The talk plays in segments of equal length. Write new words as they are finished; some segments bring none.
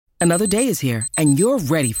Another day is here, and you're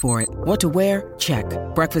ready for it. What to wear? Check.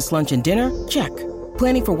 Breakfast, lunch, and dinner? Check.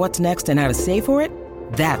 Planning for what's next and how to save for it?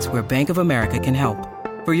 That's where Bank of America can help.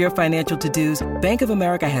 For your financial to-dos, Bank of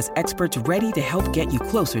America has experts ready to help get you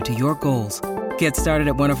closer to your goals. Get started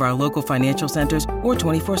at one of our local financial centers or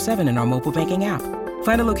 24/7 in our mobile banking app.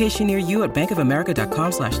 Find a location near you at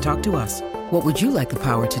bankofamerica.com/talktous. What would you like the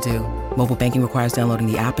power to do? Mobile banking requires downloading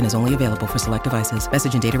the app and is only available for select devices.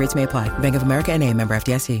 Message and data rates may apply. Bank of America N.A., member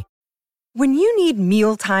FDIC. When you need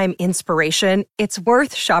mealtime inspiration, it's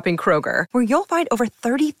worth shopping Kroger, where you'll find over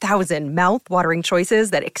 30,000 mouth-watering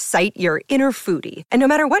choices that excite your inner foodie. And no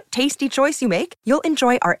matter what tasty choice you make, you'll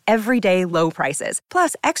enjoy our everyday low prices,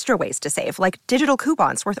 plus extra ways to save, like digital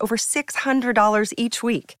coupons worth over $600 each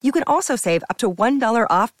week. You can also save up to $1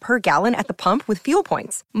 off per gallon at the pump with fuel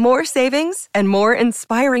points. More savings and more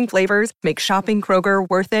inspiring flavors make shopping Kroger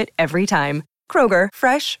worth it every time. Kroger,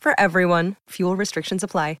 fresh for everyone. Fuel restrictions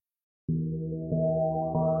apply.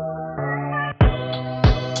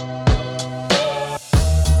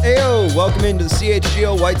 Heyo, welcome into the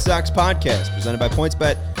CHGO White Sox podcast, presented by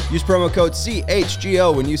PointsBet. Use promo code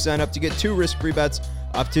CHGO when you sign up to get 2 risk-free bets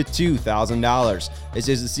up to $2,000. This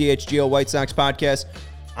is the CHGO White Sox podcast.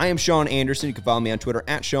 I am Sean Anderson. You can follow me on Twitter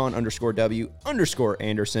at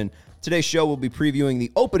Sean_W_Anderson. Today's show will be previewing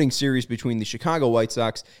the opening series between the Chicago White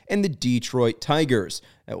Sox and the Detroit Tigers.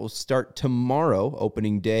 That will start tomorrow.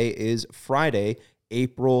 Opening day is Friday,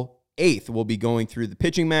 April 8th. We'll be going through the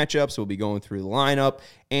pitching matchups, we'll be going through the lineup,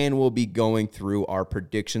 and we'll be going through our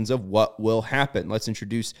predictions of what will happen. Let's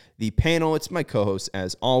introduce the panel. It's my co-host,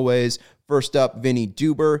 as always. First up, Vinny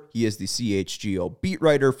Duber. He is the CHGO beat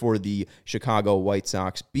writer for the Chicago White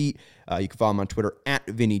Sox beat. You can follow him on Twitter at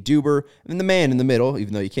Vinny Duber. And the man in the middle,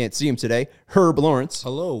 even though you can't see him today, Herb Lawrence.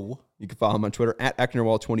 Hello. You can follow him on Twitter at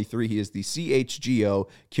Ecknerwall23. He is the CHGO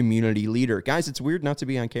community leader. Guys, it's weird not to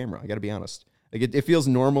be on camera. I got to be honest. Like it feels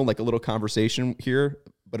normal, like a little conversation here,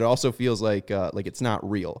 but it also feels like it's not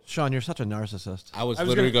real. Sean, you're such a narcissist. I was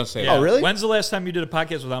literally going to say that. Oh, really? When's the last time you did a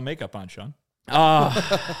podcast without makeup on, Sean?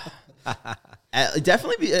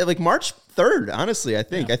 Definitely be like March 3rd, honestly, I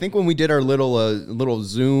think. Yeah. I think when we did our little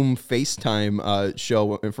Zoom FaceTime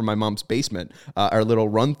show from my mom's basement, our little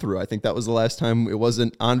run-through, I think that was the last time it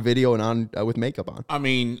wasn't on video and on with makeup on. I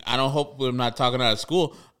mean, I don't hope I'm not talking out of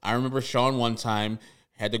school. I remember Sean one time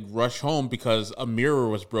had to rush home because a mirror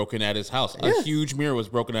was broken at his house. Yeah. A huge mirror was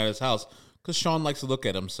broken at his house because Sean likes to look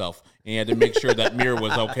at himself, and he had to make sure that mirror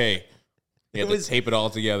was okay. He had to tape it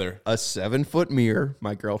all together. A 7-foot mirror.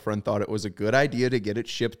 My girlfriend thought it was a good idea to get it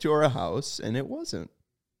shipped to our house, and it wasn't.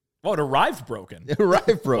 Oh, it arrived broken. It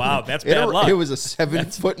arrived broken. Wow, that's bad luck. It was a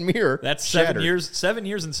 7-foot mirror. That's shattered. 7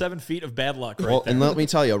 years and 7 feet of bad luck, right there. And let me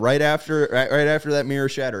tell you, right after that mirror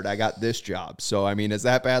shattered, I got this job. So I mean, is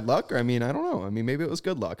that bad luck? Or, I mean, I don't know. I mean, maybe it was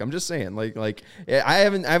good luck. I'm just saying, like I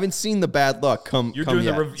haven't seen the bad luck come.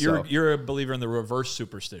 You're you're a believer in the reverse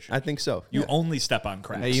superstition. I think so. You only step on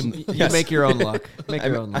cracks. Hey, you make your own luck.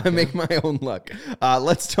 I make my own luck.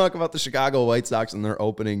 Let's talk about the Chicago White Sox and their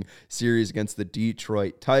opening series against the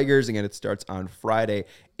Detroit Tigers. Again, it starts on Friday,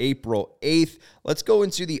 April 8th. Let's go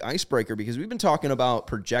into the icebreaker because we've been talking about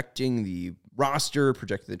projecting the roster,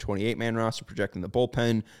 projecting the 28-man roster, projecting the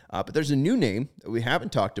bullpen. But there's a new name that we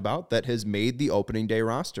haven't talked about that has made the opening day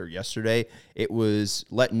roster. Yesterday, it was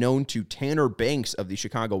let known to Tanner Banks of the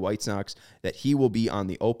Chicago White Sox that he will be on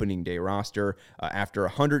the opening day roster after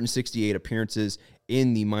 168 appearances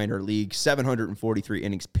in the minor leagues, 743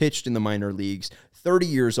 innings pitched in the minor leagues, 30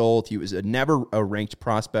 years old. He was never a ranked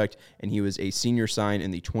prospect, and he was a senior sign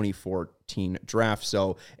in the 2014 draft.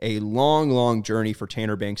 So a long journey for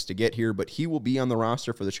Tanner Banks to get here, but he will be on the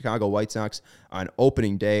roster for the Chicago White Sox on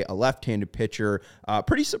opening day, a left-handed pitcher.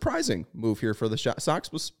 Pretty surprising move here for the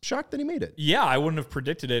Sox. Was shocked that he made it. Yeah, I wouldn't have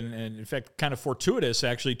predicted it, and in fact, kind of fortuitous,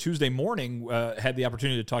 actually. Tuesday morning, had the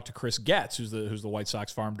opportunity to talk to Chris Getz, who's the White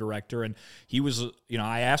Sox farm director, and he was,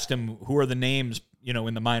 I asked him, who are the names,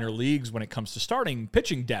 in the minor leagues when it comes to starting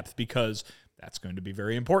pitching depth, because that's going to be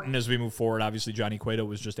very important as we move forward. Obviously, Johnny Cueto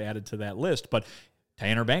was just added to that list, but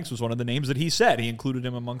Tanner Banks was one of the names that he said. He included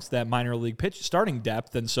him amongst that minor league pitch starting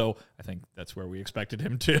depth, and so I think that's where we expected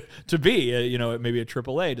him to be, maybe a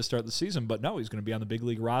AAA to start the season, but no, he's going to be on the big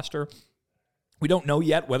league roster. We don't know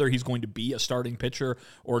yet whether he's going to be a starting pitcher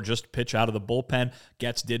or just pitch out of the bullpen.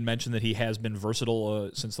 Getz did mention that he has been versatile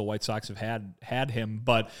since the White Sox have had him,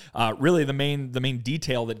 but really the main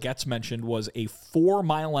detail that Getz mentioned was a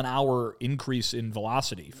 4-mile-an-hour increase in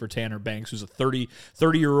velocity for Tanner Banks, who's a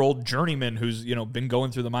 30-year-old journeyman who's been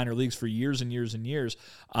going through the minor leagues for years and years and years.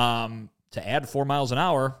 to add 4 miles an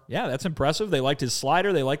hour, yeah, that's impressive. They liked his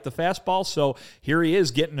slider. They liked the fastball. So here he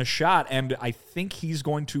is getting a shot, and I think he's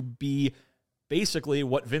going to be basically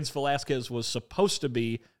what Vince Velasquez was supposed to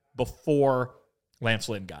be before Lance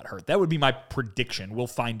Lynn got hurt. That would be my prediction. We'll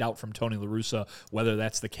find out from Tony La Russa whether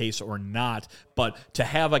that's the case or not. But to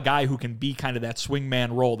have a guy who can be kind of that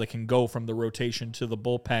swingman role that can go from the rotation to the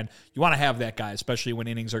bullpen, you want to have that guy, especially when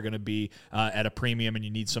innings are going to be at a premium and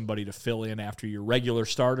you need somebody to fill in after your regular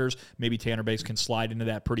starters. Maybe Tanner Banks can slide into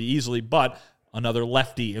that pretty easily, but another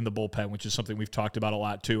lefty in the bullpen, which is something we've talked about a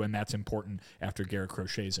lot too, and that's important after Garrett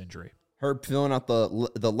Crochet's injury. Herb, filling out the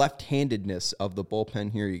left-handedness of the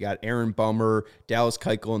bullpen here. You got Aaron Bummer, Dallas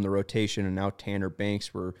Keuchel in the rotation, and now Tanner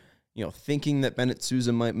Banks. We're thinking that Bennett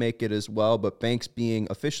Sousa might make it as well, but Banks being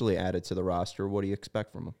officially added to the roster, what do you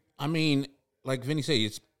expect from him? I mean, like Vinny said,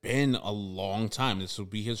 it's been a long time. This will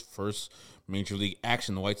be his first major league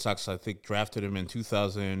action. The White Sox, I think, drafted him in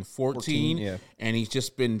 2014, and he's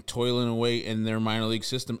just been toiling away in their minor league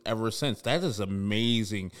system ever since. That is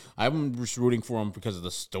amazing. I'm just rooting for him because of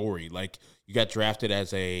the story. Like, you got drafted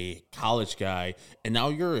as a college guy, and now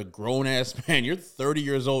you're a grown-ass man. You're 30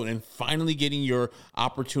 years old and finally getting your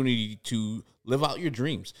opportunity to live out your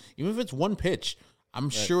dreams, even if it's one pitch. I'm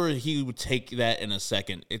sure he would take that in a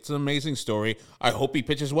second. It's an amazing story. I hope he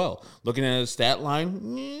pitches well. Looking at his stat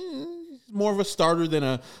line, he's more of a starter than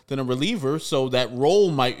a reliever, so that role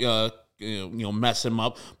might mess him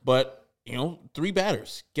up. But 3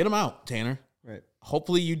 batters, get him out, Tanner. Right.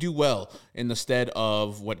 Hopefully you do well in the stead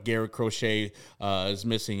of what Garrett Crochet is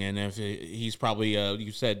missing. And if he's probably,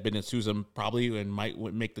 you said Bennett Sousa probably and might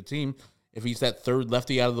make the team. If he's that third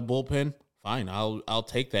lefty out of the bullpen, fine, I'll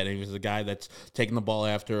take that. If he's a guy that's taking the ball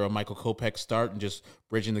after a Michael Kopech start and just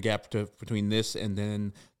bridging the gap between this and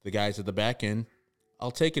then the guys at the back end, I'll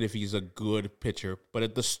take it if he's a good pitcher.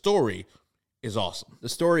 But the story is awesome. The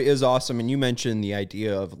story is awesome, and you mentioned the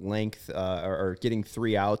idea of length or getting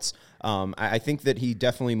 3 outs. I think that he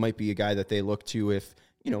definitely might be a guy that they look to if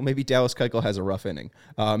maybe Dallas Keuchel has a rough inning.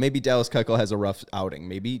 Maybe Dallas Keuchel has a rough outing.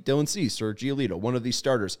 Maybe Dylan Cease or Giolito, one of these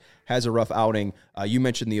starters, has a rough outing. You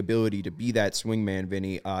mentioned the ability to be that swingman,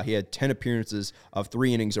 Vinny. He had 10 appearances of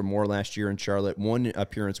 3 innings or more last year in Charlotte, 1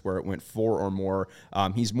 appearance where it went 4 or more.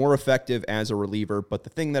 He's more effective as a reliever, but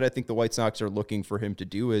the thing that I think the White Sox are looking for him to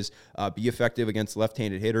do is be effective against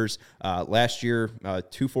left-handed hitters. Last year,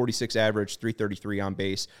 246 average, 333 on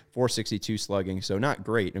base, 462 slugging, so not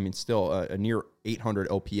great. I mean, still a near 800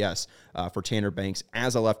 OPS for Tanner Banks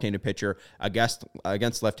as a left-handed pitcher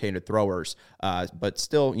against left-handed throwers, but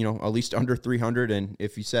still, at least under 300. And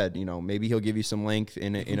if you said, maybe he'll give you some length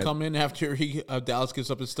come in after Dallas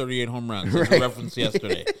gives up his 38 home runs. Right. As a reference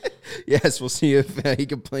yesterday. Yes, we'll see if he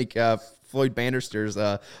can play Floyd Bannister's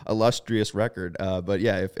illustrious record. But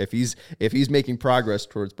yeah, if he's making progress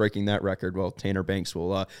towards breaking that record, well, Tanner Banks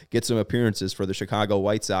will get some appearances for the Chicago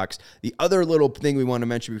White Sox. The other little thing we want to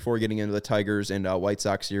mention before getting into the Tigers and White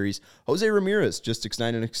Sox series, Jose Ramirez just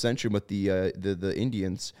signed an extension with the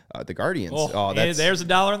Indians, the Guardians. There's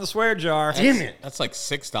 $1 in the swear jar. Damn it! That's like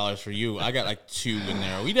 $6 for you. I got like 2 in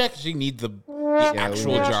there. We'd actually need the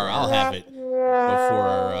actual jar. I'll have it before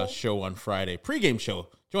our show on Friday. Pre-game show.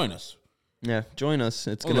 Join us. Yeah, join us.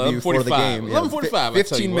 It's going to be before the game. 11:45.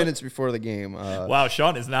 15 minutes before the game. Wow,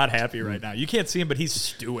 Sean is not happy right now. You can't see him, but he's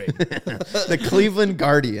stewing. The Cleveland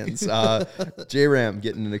Guardians. J-Ram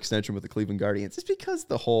getting an extension with the Cleveland Guardians. It's because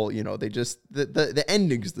the whole, they just the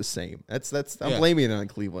ending's the same. I'm blaming it on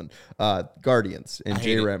Cleveland Guardians and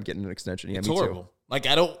J-Ram getting an extension. Yeah, it's me horrible. Too. Like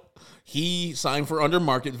he signed for under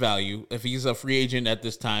market value. If he's a free agent at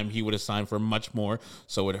this time, he would have signed for much more.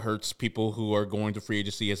 So it hurts people who are going to free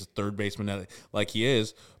agency as a third baseman like he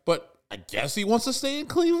is. But I guess he wants to stay in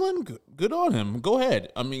Cleveland. Good on him. Go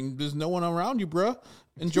ahead. I mean, there's no one around you, bruh.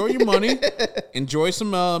 Enjoy your money. Enjoy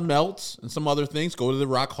some melts and some other things. Go to the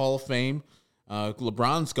Rock Hall of Fame.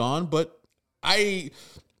 LeBron's gone, but I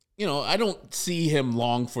don't see him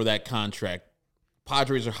long for that contract.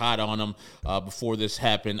 Padres are hot on him before this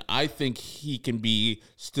happened. I think he can be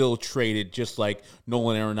still traded just like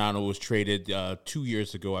Nolan Arenado was traded 2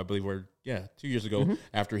 years ago, I believe. 2 years ago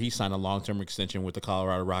after he signed a long-term extension with the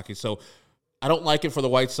Colorado Rockies. So I don't like it for the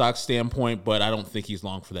White Sox standpoint, but I don't think he's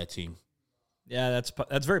long for that team. Yeah,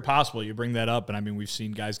 that's very possible. You bring that up, and I mean, we've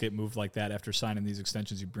seen guys get moved like that after signing these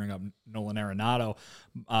extensions. You bring up Nolan Arenado,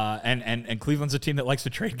 and Cleveland's a team that likes to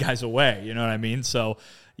trade guys away. You know what I mean? So,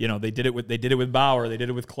 they did it with Bauer, they did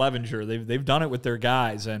it with Clevenger, they've done it with their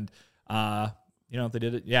guys, and they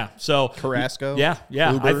did it. Yeah. So Carrasco, yeah,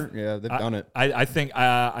 Uber, they've done it. I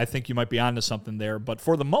think you might be onto something there, but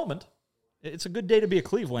for the moment, it's a good day to be a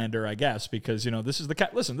Clevelander, I guess, because, this is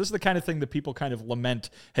the kind of thing that people kind of lament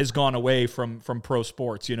has gone away from pro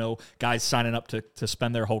sports, guys signing up to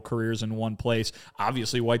spend their whole careers in one place.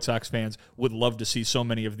 Obviously, White Sox fans would love to see so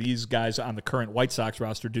many of these guys on the current White Sox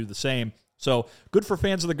roster do the same. So good for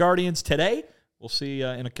fans of the Guardians today. We'll see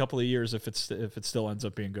in a couple of years if it still ends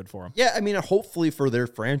up being good for him. Yeah, I mean, hopefully for their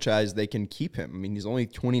franchise, they can keep him. I mean, he's only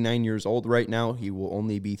 29 years old right now. He will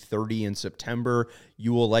only be 30 in September.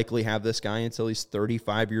 You will likely have this guy until he's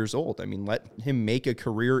 35 years old. I mean, let him make a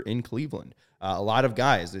career in Cleveland. A lot of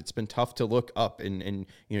guys, it's been tough to look up. And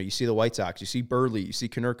you see the White Sox, you see Burley, you see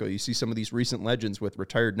Konerko, you see some of these recent legends with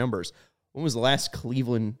retired numbers. When was the last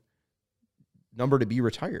Cleveland number to be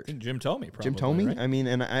retired? I think Jim Thome, probably. Jim Thome? Right? I mean,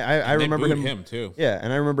 and I remember him too. Yeah,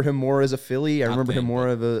 and I remember him more as a Philly. I remember him more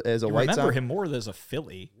as a White Sox. I remember him more as a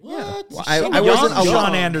Philly. What? Well, I wasn't alive.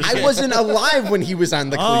 Sean Anderson. I wasn't alive when he was on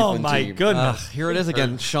the Cleveland team. Oh, my goodness. Here it is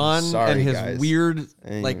again. Sean Sorry, and his guys. weird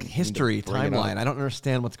And history bring it timeline. up. I don't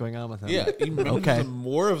understand what's going on with him. Yeah, he remembers him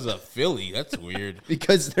more of a Philly. That's weird.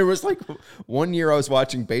 Because there was 1 year I was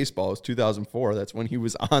watching baseball. It was 2004. That's when he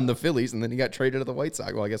was on the Phillies, and then he got traded to the White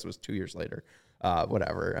Sox. Well, I guess it was 2 years later.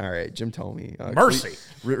 Whatever. All right, Jim Thome. Mercy.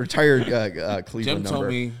 Retired Cleveland Jim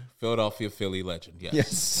number. Thome, Philadelphia Philly legend. Yes.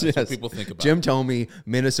 Yes, That's what people think about. Jim Thome,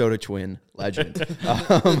 Minnesota Twin legend.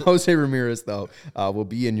 Jose Ramirez, though, will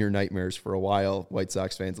be in your nightmares for a while, White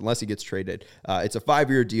Sox fans, unless he gets traded. It's a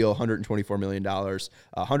 5-year deal, $124 million.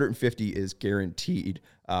 $150 is guaranteed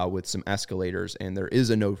with some escalators, and there is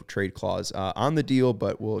a no trade clause on the deal,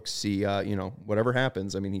 but we'll see, whatever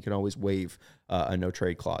happens. I mean, he can always waive a no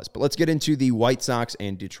trade clause. But let's get into the White Sox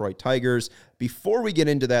and Detroit Tigers. Before we get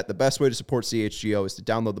into that, the best way to support CHGO is to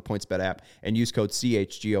download the PointsBet app and use code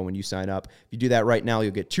CHGO when you sign up. If you do that right now,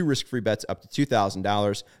 you'll get 2 risk-free bets up to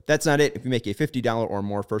 $2,000. That's not it. If you make a $50 or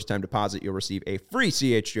more first-time deposit, you'll receive a free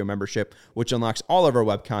CHGO membership, which unlocks all of our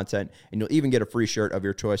web content, and you'll even get a free shirt of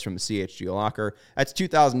your choice from the CHGO locker. That's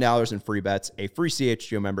 $2,000 in free bets, a free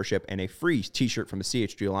CHGO membership, and a free t-shirt from the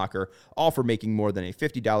CHGO locker, all for making more than a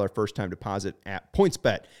 $50 first-time deposit at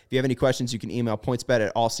PointsBet. If you have any questions, you can email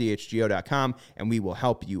pointsbet@allchgo.com, and we will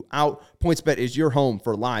help you out. PointsBet is your home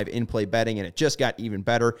for live in-play betting, and it just got even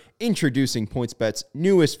better. Introducing PointsBet's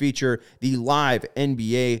newest feature, the live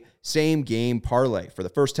NBA same-game parlay. For the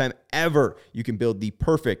first time ever, you can build the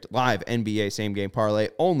perfect live NBA same-game parlay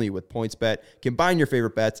only with PointsBet. Combine your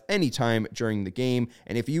favorite bets anytime during the game,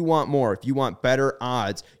 and if you want more, if you want better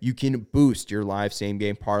odds, you can boost your live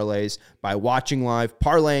same-game parlays by watching live,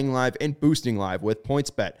 parlaying live, and boosting live with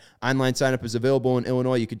PointsBet. Online sign-up is available in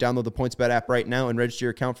Illinois. You can download the PointsBet app right now and register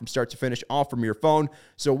your account from start to finish, all from your phone.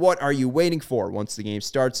 So what are you waiting for? Once the game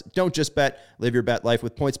starts, don't just bet. Live your bet life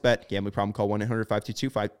with PointsBet. Gambling problem, call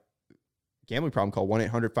 1-800-522-5. Gambling problem, call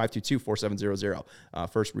 1-800-522-4700.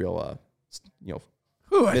 First real,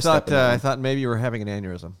 I thought maybe you were having an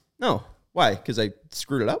aneurysm. No. Why? Because I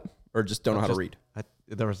screwed it up? Or just don't know how to read?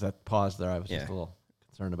 There was that pause there I was just a little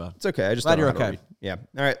concerned about. It's okay. I just Glad don't know you're how to okay. read. Yeah.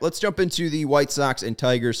 All right. Let's jump into the White Sox and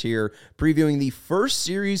Tigers here, previewing the first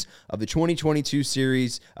series of the 2022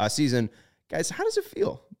 season. Guys, how does it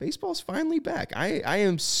feel? Baseball's finally back. I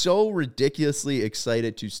am so ridiculously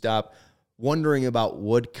excited to stop wondering about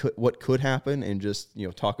what could happen and just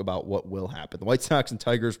talk about what will happen. The White Sox and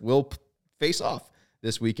Tigers will face off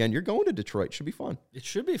this weekend. You're going to Detroit. Should be fun. It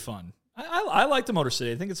should be fun. I like the Motor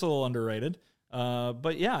City. I think it's a little underrated.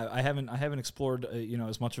 But yeah, I haven't explored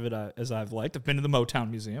as much of it as I've liked. I've been to the Motown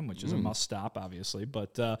Museum, which is a must stop, obviously.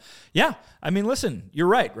 But yeah, I mean, listen, you're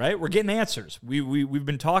right. We're getting answers. We've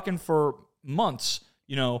been talking for months.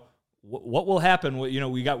 What will happen?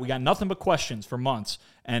 We got nothing but questions for months,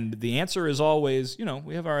 and the answer is always,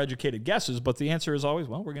 we have our educated guesses, but the answer is always,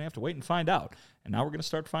 well, we're gonna have to wait and find out. And now we're gonna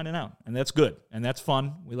start finding out, and that's good and that's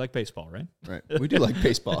fun. We like baseball, right? Right. We do like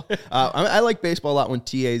baseball. I like baseball a lot when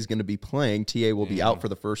TA is going to be playing. TA will be out for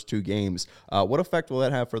the first 2 games. What effect will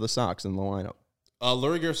that have for the Sox in the lineup?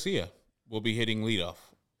 Lurie Garcia will be hitting leadoff.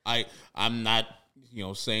 I'm not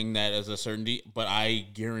saying that as a certainty, but I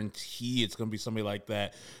guarantee it's going to be somebody like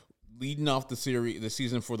that. Leading off the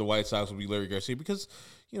season for the White Sox will be Lurie Garcia because,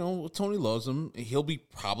 Tony loves him. He'll be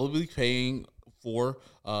probably paying for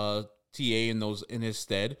TA in his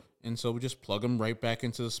stead, and so we just plug him right back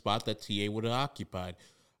into the spot that TA would have occupied.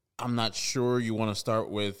 I'm not sure you want to start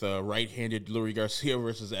with right-handed Lurie Garcia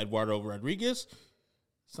versus Eduardo Rodriguez.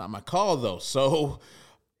 It's not my call though. So,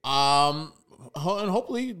 and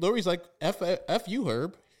hopefully Lurie's like, F you,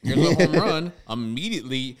 Herb. Here's a home run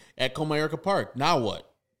immediately at Comerica Park. Now what?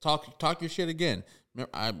 Talk your shit again.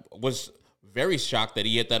 I was very shocked that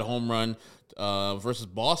he hit that home run versus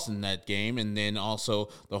Boston that game, and then also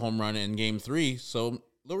the home run in Game 3. So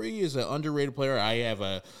Lurie is an underrated player. I have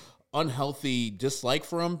a unhealthy dislike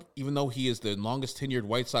for him, even though he is the longest tenured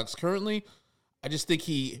White Sox currently. I just think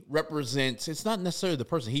he represents, it's not necessarily the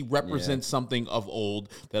person, he represents something of old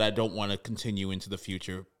that I don't want to continue into the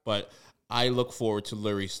future. But I look forward to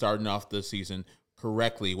Lurie starting off the season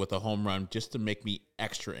correctly with a home run just to make me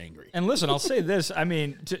extra angry. And listen, I'll say this. I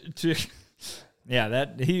mean, yeah,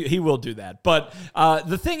 that he will do that. But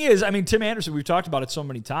the thing is, I mean, Tim Anderson, we've talked about it so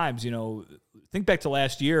many times. Think back to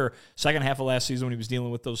last year, second half of last season when he was dealing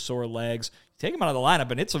with those sore legs. Take him out of the lineup,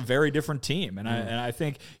 and it's a very different team. And I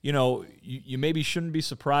think you maybe shouldn't be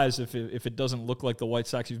surprised if it doesn't look like the White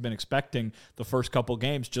Sox you've been expecting the first couple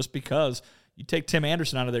games, just because you take Tim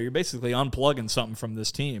Anderson out of there, you're basically unplugging something from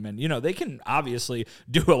this team. And they can obviously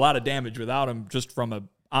do a lot of damage without him, just from a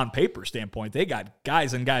on paper standpoint. They got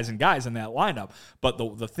guys and guys and guys in that lineup, but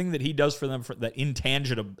the thing that he does for them, that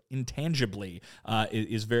intangibly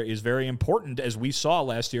is very important, as we saw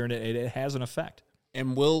last year, and it has an effect.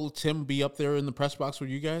 And will Tim be up there in the press box with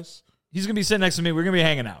you guys? He's going to be sitting next to me. We're going to be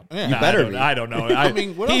hanging out. Yeah. No, better be. I don't know. I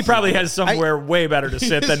mean, what he else probably has somewhere way better to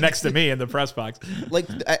sit than next to me in the press box. Like,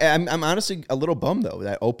 I'm honestly a little bummed, though,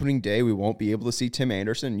 that opening day we won't be able to see Tim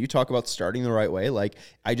Anderson. You talk about starting the right way. Like,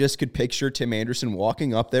 I just could picture Tim Anderson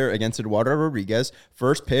walking up there against Eduardo Rodriguez,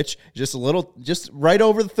 first pitch, just right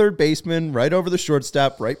over the third baseman, right over the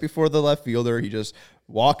shortstop, right before the left fielder. He just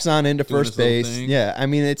walks on into first base. Yeah, I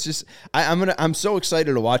mean, it's just I'm so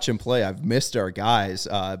excited to watch him play. I've missed our guys,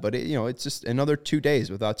 but it's just another 2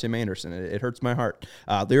 days without Tim Anderson. It hurts my heart.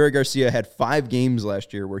 Leury Garcia had 5 games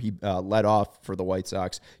last year where he led off for the White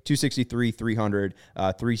Sox, 263, 300,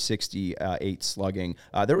 368 slugging.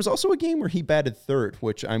 There was also a game where he batted third,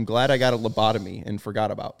 which I'm glad I got a lobotomy and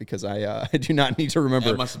forgot about, because I do not need to remember.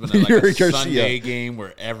 That must have been like a Sunday game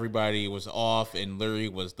where everybody was off and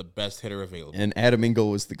Leury was the best hitter available. And Adam Engel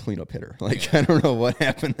was the cleanup hitter. Like, I don't know what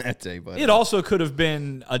happened that day, but it also could have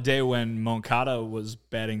been a day when Moncada was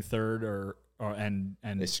batting third, and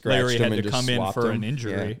Larry had to come in for an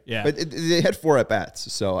injury. Yeah. But they had 4 at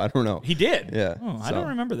bats, so I don't know. He did. Yeah. I don't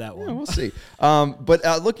remember that one. Yeah, we'll see.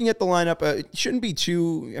 But looking at the lineup, it shouldn't be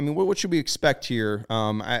too. I mean, what should we expect here?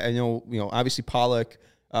 I know, obviously Pollock,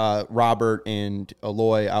 Robert, and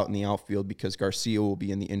Aloy out in the outfield, because Garcia will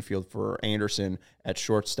be in the infield for Anderson at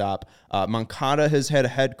shortstop. Moncada has had a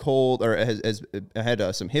head cold, or has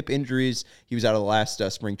had some hip injuries. He was out of the last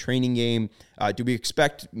spring training game. Do we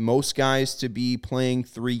expect most guys to be playing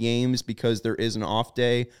 3 games because there is an off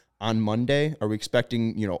day on Monday? Are we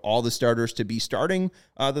expecting, all the starters to be starting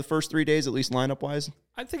the first 3 days, at least lineup wise?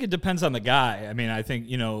 I think it depends on the guy. I mean, I think,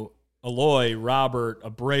 Aloy, Robert,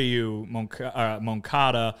 Abreu,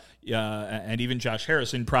 Moncada, and even Josh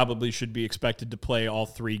Harrison probably should be expected to play all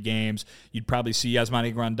 3 games. You'd probably see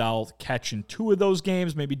Yasmani Grandal catch in 2 of those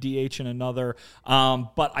games, maybe DH in another.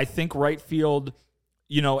 But I think right field,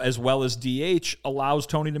 as well as DH, allows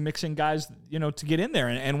Tony to mix in guys, to get in there.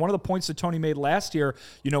 And one of the points that Tony made last year,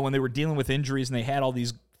 when they were dealing with injuries and they had all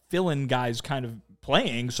these fill-in guys kind of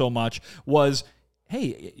playing so much, was,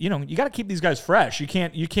 hey, you got to keep these guys fresh. You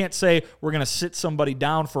can't say we're going to sit somebody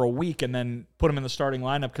down for a week and then put them in the starting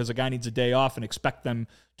lineup because a guy needs a day off and expect them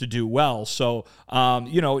to do well. So,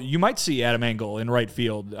 you might see Adam Engel in right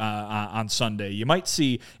field on Sunday. You might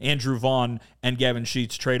see Andrew Vaughn and Gavin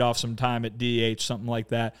Sheets trade off some time at DH, something like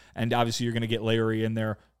that. And obviously you're going to get Leury in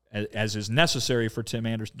there, as is necessary for Tim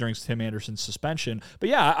Anderson during Tim Anderson's suspension. But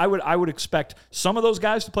yeah, I would expect some of those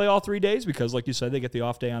guys to play all 3 days because, like you said, they get the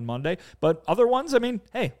off day on Monday. But other ones, I mean,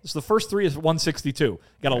 hey, it's the first 3 is 162.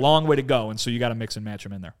 Got a long way to go, and so you got to mix and match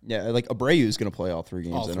them in there. Yeah, like Abreu is going to play all 3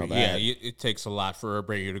 games. I know that. Yeah, it takes a lot for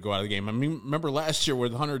Abreu to go out of the game. I mean, remember last year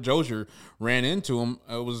when Hunter Dozier ran into him,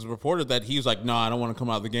 it was reported that he was like, no, I don't want to come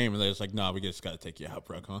out of the game. And they're just like, no, we just got to take you out,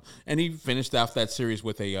 bro. Huh? And he finished off that series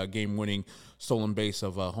with a game-winning stolen base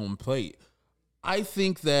of home plate. I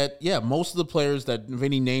think that, most of the players that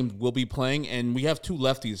Vinny named will be playing, and we have 2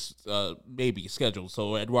 lefties maybe scheduled.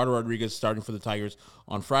 So Eduardo Rodriguez starting for the Tigers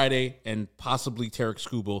on Friday, and possibly Tarek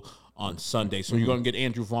Skubal on Sunday. So you're going to get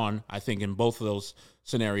Andrew Vaughn, I think, in both of those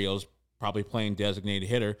scenarios, probably playing designated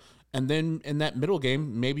hitter. And then in that middle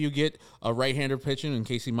game, maybe you get a right-hander pitching in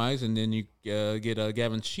Casey Mize, and then you get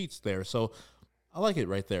Gavin Sheets there. So I like it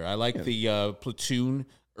right there. I like the platoon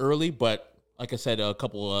early, but like I said a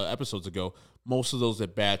couple episodes ago, most of those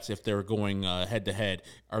at-bats, if they're going head-to-head,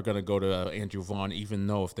 are going to go to Andrew Vaughn, even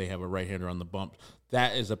though if they have a right-hander on the bump.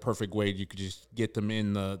 That is a perfect way you could just get them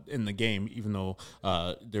in the game, even though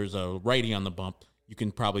there's a righty on the bump. You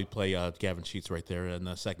can probably play Gavin Sheets right there in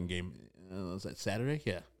the second game. Was that Saturday?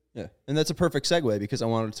 Yeah. Yeah, and that's a perfect segue because I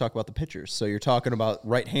wanted to talk about the pitchers. So you're talking about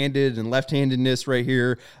right-handed and left-handedness right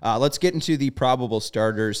here. Let's get into the probable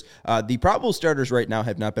starters. The probable starters right now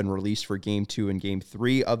have not been released for Game 2 and Game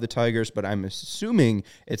 3 of the Tigers, but I'm assuming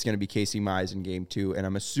it's going to be Casey Mize in Game 2, and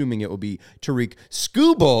I'm assuming it will be Tariq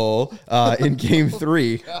Skubal in Game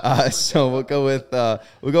 3. So we'll go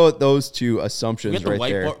with those two assumptions You got the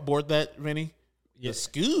right there. whiteboard that, Vinny? The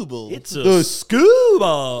Skubal. It's a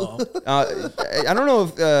scuba. I don't know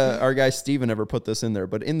if our guy Steven ever put this in there,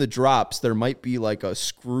 but in the drops, there might be like a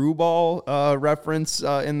screwball reference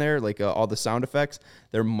in there, like all the sound effects.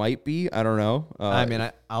 There might be. I don't know.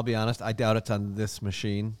 I'll be honest. I doubt it's on this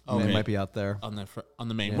machine. Okay. It might be out there. on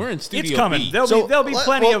the main. We're in studio. It's coming. B. There'll be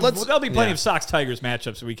plenty of Sox Tigers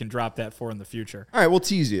matchups that we can drop that for in the future. All right, we'll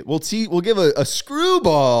tease it. We'll give a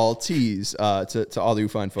screwball tease to all you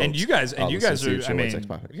fine folks. And you guys are. I mean,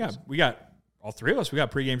 podcast. we got all three of us. We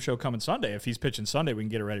got pregame show coming Sunday. If he's pitching Sunday, we can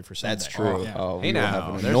get it ready for Sunday. That's true. Yeah. Oh, Hey we will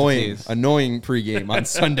now, have there's an a annoying pregame on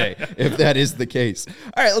Sunday if that is the case.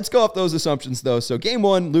 All right, let's go off those assumptions though. So Game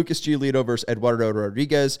 1, Lucas Giolito versus Eduardo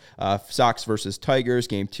Rodriguez. Sox versus Tigers.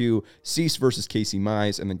 Game 2, Cease versus Casey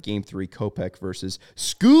Mize, and then Game 3, Kopech versus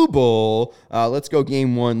Skubal. Let's go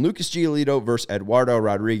Game 1, Lucas Giolito versus Eduardo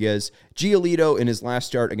Rodriguez. Giolito in his last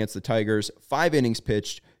start against the Tigers, 5 innings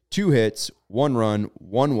pitched, 2 hits, 1 run,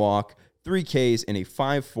 1 walk, 3 Ks, and a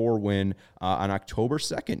 5-4 win on October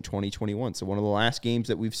 2nd, 2021. So one of the last games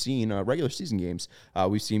that we've seen, regular season games,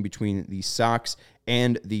 we've seen between the Sox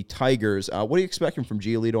and the Tigers. What are you expecting from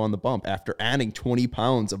Giolito on the bump after adding 20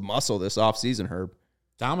 pounds of muscle this offseason, Herb?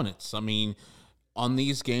 Dominance. I mean, on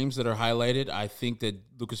these games that are highlighted, I think that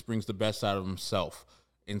Lucas brings the best out of himself.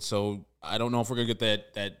 And so I don't know if we're going to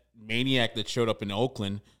get that maniac that showed up in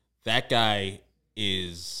Oakland. That guy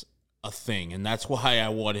is a thing, and that's why I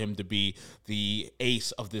want him to be the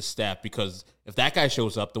ace of this staff, because if that guy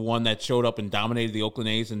shows up, the one that showed up and dominated the Oakland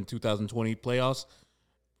A's in 2020 playoffs,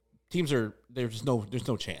 there's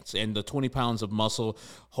no chance. And the 20 pounds of muscle,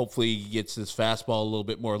 hopefully he gets his fastball a little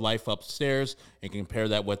bit more life upstairs and can pair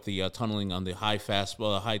that with the tunneling on the high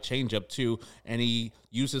fastball, high changeup too. And he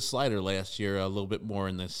used his slider last year a little bit more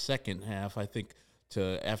in the second half, I think,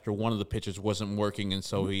 after one of the pitches wasn't working, and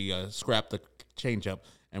so he scrapped the changeup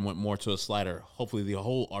and went more to a slider. Hopefully the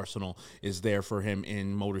whole arsenal is there for him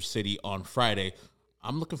in Motor City on Friday.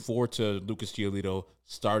 I'm looking forward to Lucas Giolito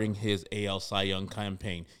starting his AL Cy Young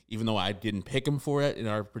campaign. Even though I didn't pick him for it in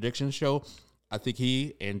our prediction show, I think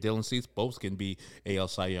he and Dylan Cease both can be AL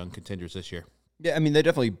Cy Young contenders this year. Yeah, I mean, they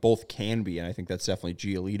definitely both can be, and I think that's definitely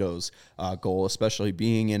Giolito's goal, especially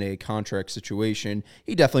being in a contract situation.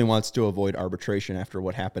 He definitely wants to avoid arbitration after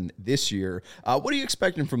what happened this year. What are you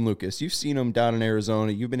expecting from Lucas? You've seen him down in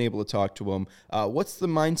Arizona. You've been able to talk to him. What's the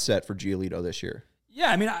mindset for Giolito this year? Yeah,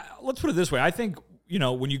 I mean, let's put it this way. I think,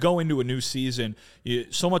 when you go into a new season,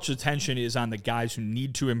 so much attention is on the guys who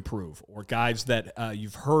need to improve, or guys that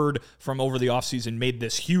you've heard from over the offseason made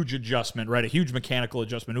this huge adjustment, right? A huge mechanical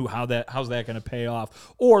adjustment. How's that going to pay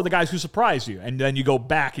off? Or the guys who surprise you. And then you go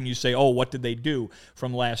back and you say, oh, what did they do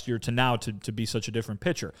from last year to now to be such a different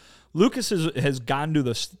pitcher? Lucas has gotten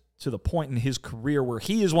to the point in his career where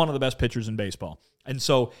he is one of the best pitchers in baseball. And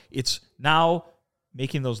so it's now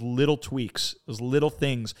making those little tweaks, those little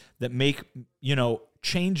things that make,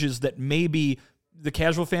 changes that maybe the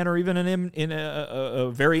casual fan or even a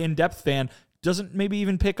very in-depth fan doesn't maybe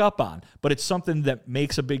even pick up on. But it's something that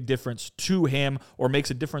makes a big difference to him, or makes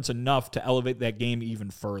a difference enough to elevate that game even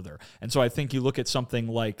further. And so I think you look at something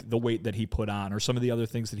like the weight that he put on, or some of the other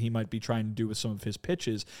things that he might be trying to do with some of his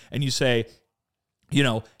pitches, and you say,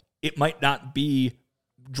 it might not be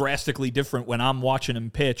drastically different when I'm watching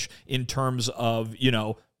him pitch in terms of,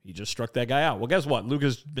 he just struck that guy out. Well, guess what?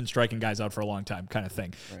 Luka's been striking guys out for a long time, kind of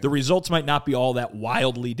thing. Right. The results might not be all that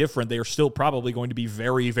wildly different. They are still probably going to be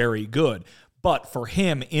very, very good. But for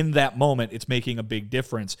him, in that moment, it's making a big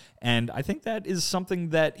difference. And I think that is something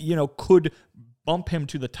that, could bump him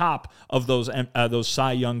to the top of those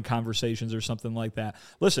Cy Young conversations or something like that.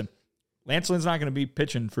 Listen, Lance Lynn's not going to be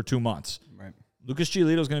pitching for 2 months. Right. Lucas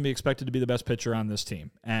Giolito is going to be expected to be the best pitcher on this team.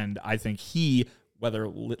 And I think he, whether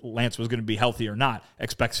Lance was going to be healthy or not,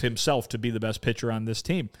 expects himself to be the best pitcher on this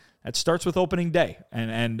team. That starts with opening day.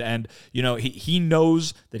 And he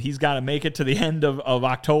knows that he's got to make it to the end of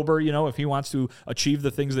October, if he wants to achieve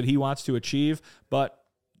the things that he wants to achieve. But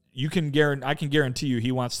I can guarantee you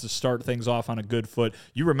he wants to start things off on a good foot.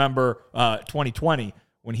 You remember 2020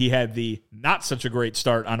 when he had the not such a great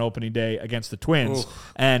start on opening day against the Twins.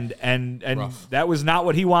 Oof. And that was not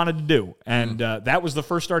what he wanted to do. And that was the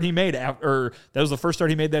first start he made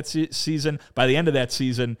that season. By the end of that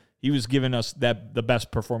season, he was giving us the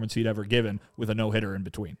best performance he'd ever given with a no-hitter in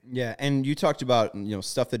between. Yeah, and you talked about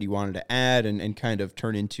stuff that he wanted to add and kind of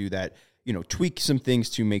turn into that, tweak some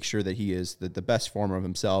things to make sure that he is the best form of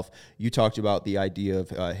himself. You talked about the idea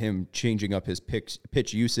of him changing up his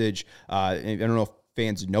pitch usage. I don't know if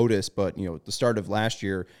fans noticed, but the start of last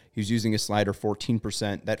year, he was using his slider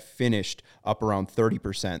 14%. That finished up around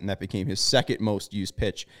 30%, and that became his second most used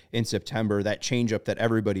pitch in September. That changeup that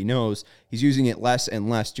everybody knows, he's using it less and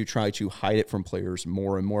less to try to hide it from players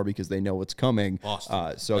more and more because they know what's coming.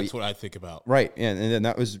 So that's what I think about. Right, and then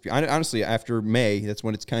that was honestly after May. That's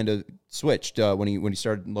when it's kind of switched when he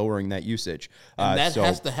started lowering that usage. And that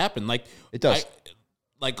has to happen. Like it does.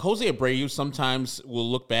 Like Jose Abreu sometimes will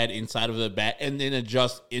look bad inside of the bat and then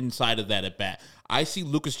adjust inside of that at bat. I see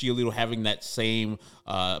Lucas Giolito having that same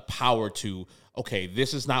power to, okay,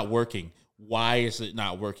 this is not working. Why is it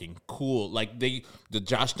not working? Cool. Like the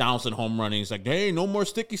Josh Donaldson home run, he's like, hey, no more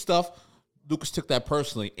sticky stuff. Lucas took that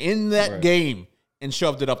personally in that game and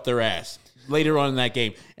shoved it up their ass later on in that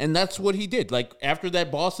game. And that's what he did. Like after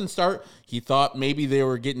that Boston start, he thought maybe they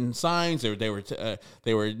were getting signs or they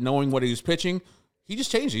were knowing what he was pitching. He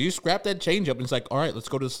just changed it. You scrapped that changeup, and it's like, all right, let's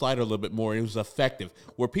go to the slider a little bit more. And it was effective.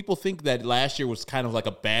 Where people think that last year was kind of like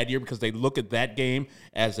a bad year because they look at that game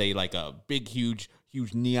as a big, huge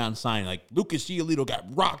neon sign. Like Lucas Giolito got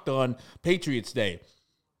rocked on Patriots Day.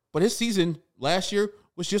 But his season last year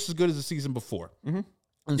was just as good as the season before. Mm-hmm.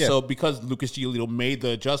 And so because Lucas Giolito made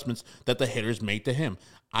the adjustments that the hitters made to him,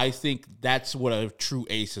 I think that's what a true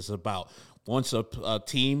ace is about. Once a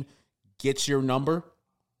team gets your number,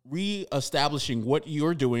 reestablishing what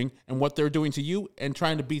you're doing and what they're doing to you and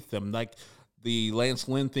trying to beat them. Like the Lance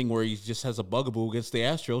Lynn thing where he just has a bugaboo against the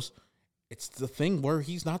Astros. It's the thing where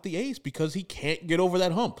he's not the ace because he can't get over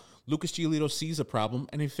that hump. Lucas Giolito sees a problem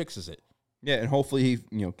and he fixes it. Yeah, and hopefully he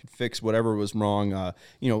can fix whatever was wrong.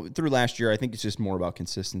 Through last year, I think it's just more about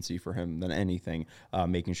consistency for him than anything,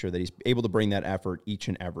 making sure that he's able to bring that effort each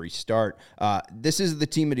and every start. This is the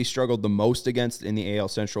team that he struggled the most against in the AL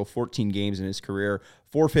Central, 14 games in his career,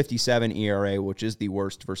 4.57 ERA, which is the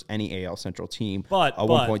worst versus any AL Central team. But a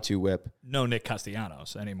 1.2 WHIP. No Nick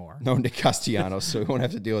Castellanos anymore. No Nick Castellanos, so we won't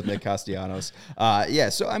have to deal with Nick Castellanos.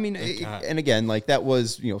 So I mean, and again, like that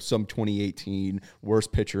was some 2018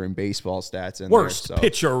 worst pitcher in baseball stats. Worst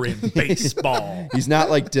pitcher in baseball. He's not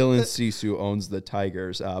like Dylan Cease, who owns the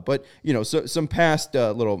Tigers, but so some past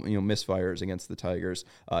little misfires against the Tigers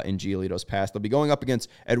in Giolito's past. They'll be going up against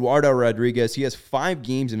Eduardo Rodriguez. He has 5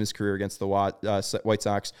 games in his career against the White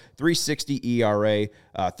Sox, 3.60 ERA,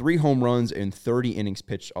 3 home runs, and 30 innings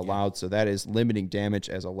pitched allowed. So that is limiting damage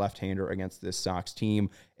as a left-hander against this Sox team.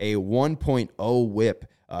 A 1.0 WHIP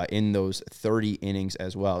in those 30 innings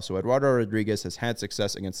as well. So Eduardo Rodriguez has had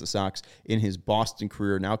success against the Sox in his Boston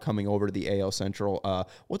career, now coming over to the AL Central.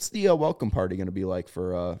 What's the welcome party going to be like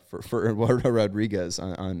for Eduardo Rodriguez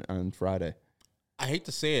on Friday? I hate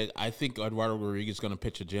to say it. I think Eduardo Rodriguez is going to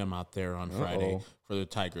pitch a gem out there on Friday for the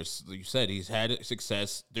Tigers. Like you said, he's had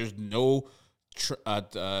success. There's no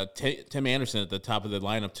Tim Anderson at the top of the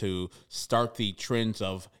lineup to start the trends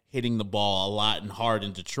of hitting the ball a lot and hard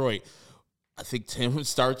in Detroit. I think Tim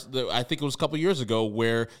starts. I think it was a couple years ago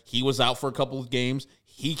where he was out for a couple of games.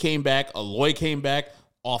 He came back. Aloy came back.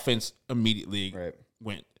 Offense immediately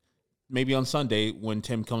went. Maybe on Sunday when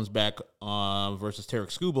Tim comes back versus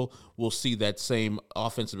Tarek Skubal, we'll see that same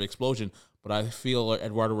offensive explosion. But I feel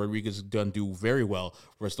Eduardo Rodriguez is going to do very well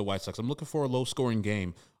versus the White Sox. I'm looking for a low-scoring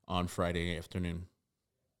game on Friday afternoon.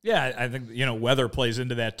 Yeah, I think weather plays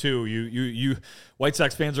into that too. You White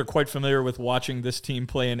Sox fans are quite familiar with watching this team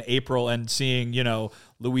play in April and seeing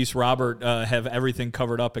Luis Robert have everything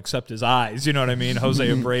covered up except his eyes. You know what I mean? Jose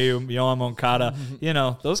Abreu, Yoan Moncada.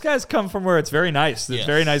 Those guys come from where it's very nice. It's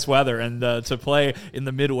very nice weather, and to play in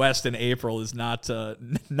the Midwest in April is not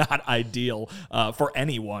ideal for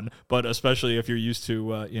anyone, but especially if you're used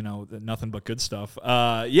to nothing but good stuff.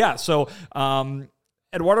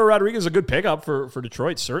 Eduardo Rodriguez is a good pickup for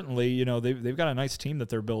Detroit, certainly. They've got a nice team that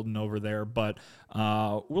they're building over there, but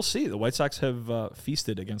we'll see. The White Sox have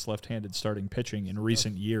feasted against left-handed starting pitching in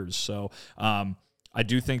recent years, so I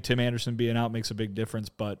do think Tim Anderson being out makes a big difference,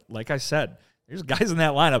 but like I said, there's guys in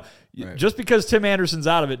that lineup. Right. Just because Tim Anderson's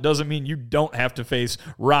out of it doesn't mean you don't have to face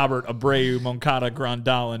Robert, Abreu, Moncada,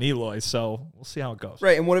 Grandal, and Eloy. So we'll see how it goes.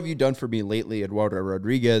 Right, and what have you done for me lately, Eduardo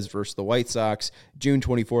Rodriguez versus the White Sox? June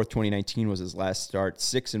 24th, 2019 was his last start.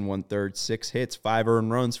 6 1/3, 6 hits, 5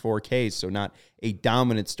 earned runs, 4 Ks. So not a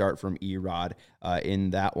dominant start from Erod in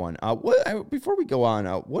that one. Before we go on,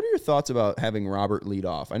 what are your thoughts about having Robert lead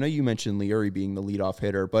off? I know you mentioned Leary being the leadoff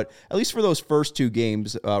hitter, but at least for those first 2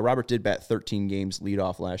 games, Robert did bat 13 games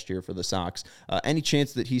leadoff last year for the Sox. Any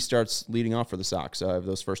chance that he starts leading off for the Sox of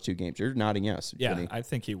those first 2 games? You're nodding yes. Yeah, I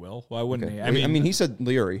think he will. Why wouldn't he? I mean, he said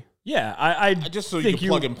Leary. Yeah, I just so you can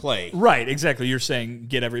plug and play. Right, exactly. You're saying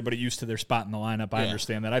get everybody used to their spot in the lineup. I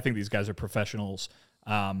understand that. I think these guys are professionals.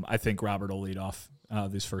 I think Robert will lead off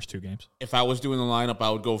these first 2 games. If I was doing the lineup,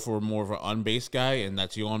 I would go for more of an unbased guy, and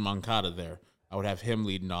that's Yohan Moncada there. I would have him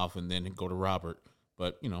leading off and then go to Robert.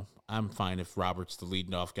 But, I'm fine if Robert's the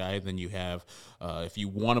leading off guy. Then you have, if you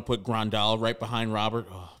want to put Grandal right behind Robert,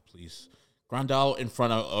 please. Grandal in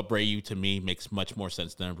front of Abreu, to me, makes much more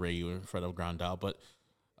sense than Abreu in front of Grandal. But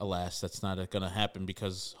alas, that's not going to happen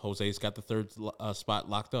because Jose's got the 3rd spot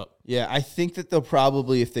locked up. Yeah, I think that they'll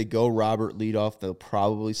probably, if they go Robert leadoff, they'll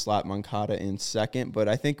probably slot Moncada in second. But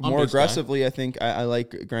I think more aggressively, I think I like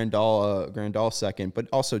Grandal second. But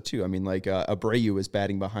also, too, I mean, like Abreu is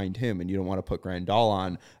batting behind him, and you don't want to put Grandal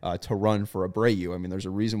on to run for Abreu. I mean, there's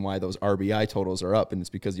a reason why those RBI totals are up, and it's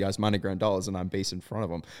because Yasmani Grandal isn't on base in front of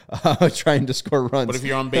him trying to score runs. But if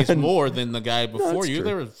you're on base more than the guy before you,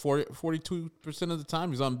 there was 42% of the time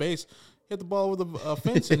he's on base. Hit the ball with a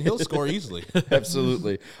fence and he'll score easily.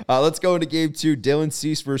 Absolutely. Let's go into game 2. Dylan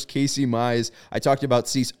Cease versus Casey Mize. I talked about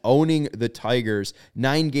Cease owning the Tigers.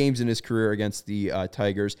 9 games in his career against the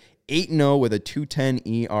Tigers. 8-0 with a 2.10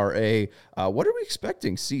 ERA. What are we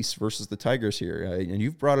expecting, Cease versus the Tigers here? And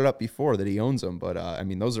you've brought it up before that he owns them, but I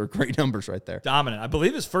mean, those are great numbers right there. Dominant. I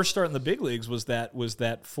believe his first start in the big leagues was that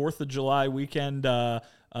 4th of July weekend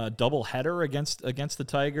double header against the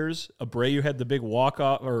Tigers. Abreu had the big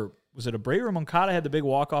walk-off, or was it Abreu or Moncada had the big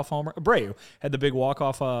walk-off homer? Abreu had the big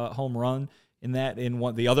walk-off home run in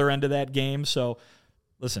the other end of that game. So,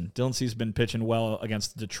 listen, Dylan Cease has been pitching well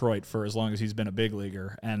against Detroit for as long as he's been a big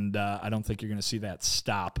leaguer, and I don't think you're going to see that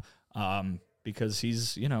stop because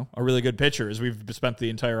he's, a really good pitcher, as we've spent the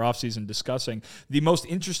entire offseason discussing. The most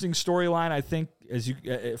interesting storyline, I think,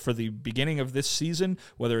 for the beginning of this season,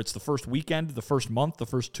 whether it's the first weekend, the first month, the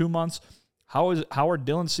first 2 months, how are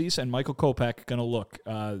Dylan Cease and Michael Kopech going to look?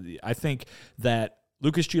 I think that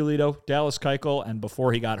Lucas Giolito, Dallas Keuchel, and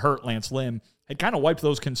before he got hurt, Lance Lim, had kind of wiped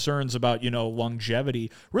those concerns about,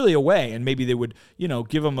 longevity really away, and maybe they would,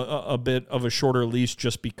 give them a bit of a shorter leash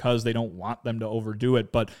just because they don't want them to overdo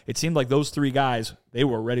it. But it seemed like those 3 guys, they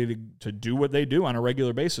were ready to do what they do on a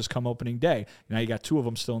regular basis come opening day. Now you got 2 of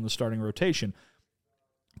them still in the starting rotation.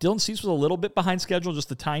 Dylan Cease was a little bit behind schedule, just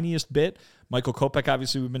the tiniest bit. Michael Kopech,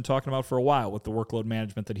 obviously, we've been talking about for a while with the workload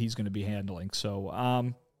management that he's going to be handling.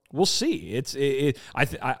 So, we'll see.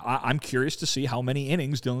 I'm curious to see how many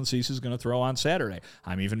innings Dylan Cease is going to throw on Saturday.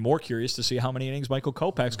 I'm even more curious to see how many innings Michael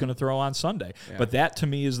Kopech's going to throw on Sunday. Yeah. But that, to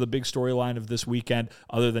me, is the big storyline of this weekend,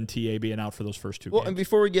 other than TA being out for those first 2 games. Well, and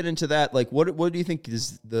before we get into that, what do you think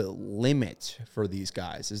is the limit for these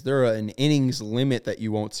guys? Is there an innings limit that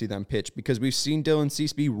you won't see them pitch? Because we've seen Dylan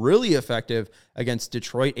Cease be really effective against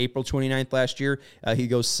Detroit April 29th last year. He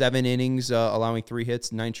goes 7 innings, allowing 3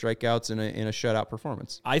 hits, 9 strikeouts in a shutout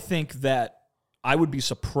performance. I think that I would be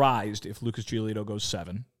surprised if Lucas Giolito goes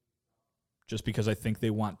 7, just because I think they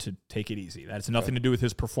want to take it easy. That has nothing to do with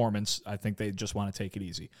his performance. I think they just want to take it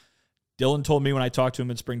easy. Dylan told me when I talked to him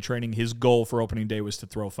in spring training, his goal for opening day was to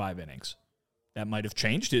throw 5 innings. That might have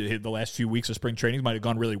changed. The last few weeks of spring training might have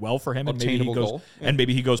gone really well for him, and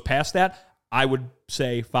maybe he goes past that. I would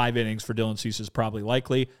say 5 innings for Dylan Cease is probably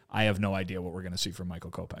likely. I have no idea what we're going to see from Michael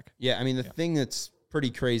Kopech. Yeah, I mean, the thing that's pretty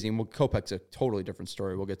crazy, and Kopech's a totally different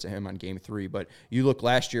story. We'll get to him on game 3, but you look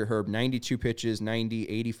last year, Herb, 92 pitches, 90,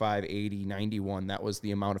 85, 80, 91. That was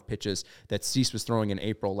the amount of pitches that Cease was throwing in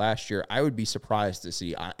April last year. I would be surprised to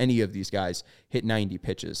see any of these guys hit 90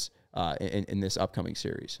 pitches in this upcoming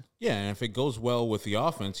series. Yeah, and if it goes well with the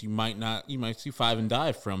offense, you might see 5 and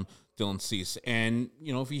dive from Dylan Cease. And,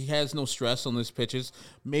 if he has no stress on these pitches,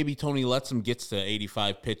 maybe Tony lets him get to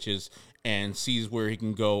 85 pitches and sees where he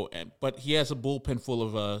can go. But he has a bullpen full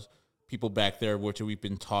of people back there, which we've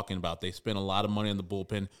been talking about. They spent a lot of money on the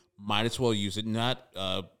bullpen. Might as well use it. Not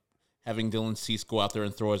having Dylan Cease go out there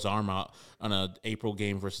and throw his arm out on an April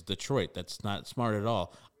game versus Detroit. That's not smart at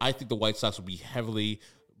all. I think the White Sox will be heavily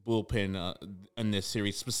bullpen in this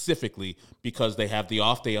series, specifically because they have the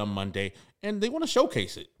off day on Monday, and they want to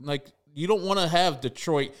showcase it. You don't want to have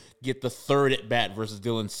Detroit get the 3rd at bat versus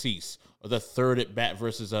Dylan Cease, or the 3rd at bat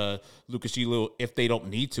versus Lucas Giolito if they don't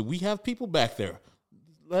need to. We have people back there.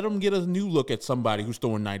 let them get a new look at somebody who's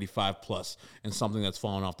throwing 95 plus and something that's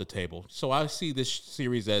falling off the table. So I see this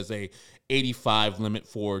series as a 85 limit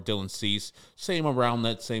for Dylan Cease. Same around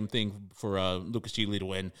that same thing for Lucas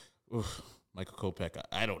Giolito and Michael Kopech.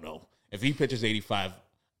 I don't know. If he pitches 85,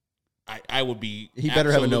 I would be he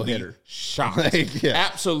better have a no-hitter. Shocked.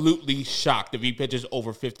 Absolutely shocked if he pitches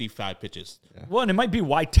over 55 pitches. Yeah. Well, and it might be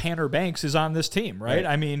why Tanner Banks is on this team, right?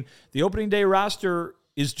 I mean, the opening day roster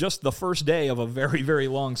is just the first day of a very, very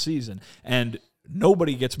long season. And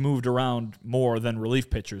nobody gets moved around more than relief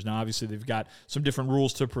pitchers. Now, obviously, they've got some different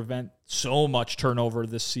rules to prevent so much turnover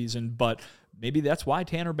this season, but maybe that's why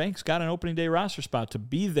Tanner Banks got an opening day roster spot, to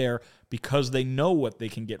be there because they know what they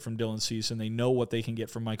can get from Dylan Cease and they know what they can get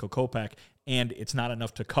from Michael Kopech, and it's not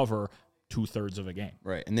enough to cover 2/3 of a game.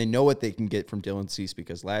 Right, and they know what they can get from Dylan Cease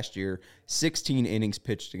because last year, 16 innings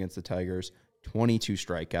pitched against the Tigers, 22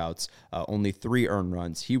 strikeouts, only 3 earned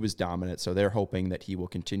runs. He was dominant, so they're hoping that he will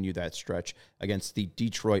continue that stretch against the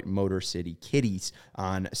Detroit Motor City Kitties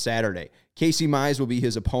on Saturday. Casey Mize will be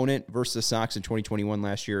his opponent versus the Sox in 2021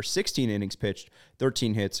 last year. 16 innings pitched,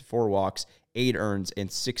 13 hits, 4 walks, 8 earns,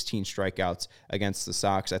 and 16 strikeouts against the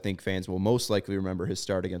Sox. I think fans will most likely remember his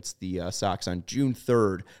start against the Sox on June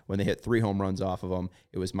 3rd when they hit 3 home runs off of him.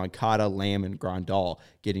 It was Moncada, Lamb, and Grandal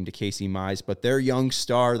getting to Casey Mize. But their young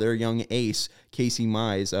star, their young ace, Casey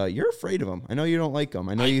Mize, you're afraid of him. I know you don't like him.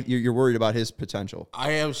 I know you're worried about his potential.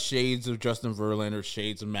 I have shades of Justin Verlander,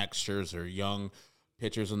 shades of Max Scherzer, young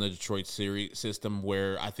pitchers in the Detroit series system,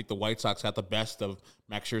 where I think the White Sox got the best of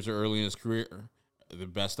Max Scherzer early in his career, the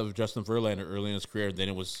best of Justin Verlander early in his career. Then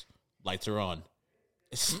it was lights are on.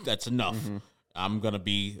 That's enough. Mm-hmm. I'm going to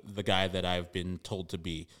be the guy that I've been told to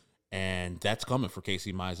be. And that's coming for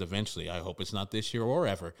Casey Mize eventually. I hope it's not this year or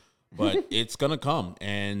ever, but it's going to come.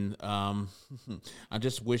 And I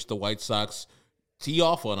just wish the White Sox tee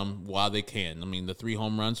off on them while they can. I mean, the 3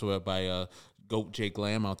 home runs were by Goat Jake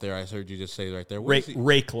Lamb out there. I heard you just say right there. Rake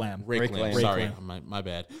Lamb. Rake Lamb. Sorry, my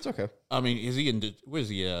bad. It's okay. I mean, is he in? Where is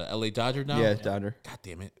he? LA Dodger now? Yeah, Dodger. God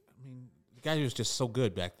damn it! I mean, the guy was just so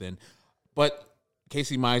good back then. But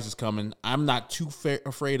Casey Mize is coming. I'm not too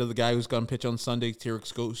afraid of the guy who's going to pitch on Sunday, Tarek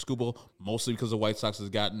Skubal, mostly because the White Sox has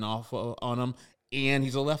gotten off on him, and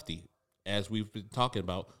he's a lefty. As we've been talking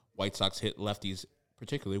about, White Sox hit lefties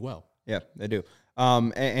particularly well. Yeah, they do.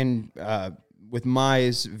 With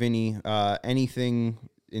Mize, Vinny, anything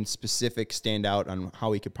in specific stand out on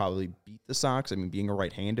how he could probably beat the Sox? I mean, being a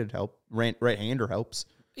right-hander helps.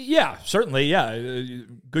 Yeah, certainly. Yeah,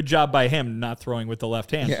 good job by him not throwing with the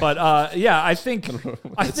left hand. Yeah. But I think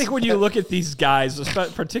when you look at these guys,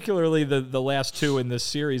 particularly the last 2 in this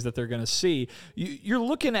series that they're going to see, you're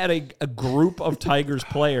looking at a group of Tigers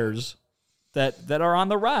players that are on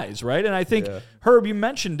the rise, right? And I think Herb, you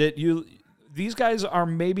mentioned it. These guys are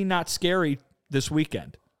maybe not scary this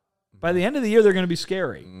weekend. By the end of the year, they're going to be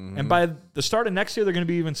scary. Mm-hmm. And by the start of next year, they're going to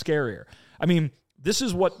be even scarier. I mean, this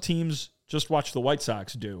is what teams just watch the White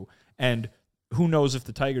Sox do. And who knows if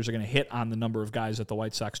the Tigers are going to hit on the number of guys that the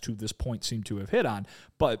White Sox to this point seem to have hit on.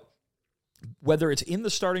 But whether it's in the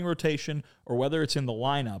starting rotation or whether it's in the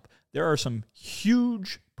lineup, there are some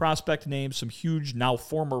huge prospect names, some huge now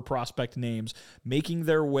former prospect names making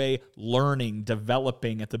their way, learning,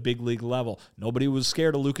 developing at the big league level. Nobody was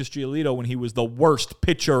scared of Lucas Giolito when he was the worst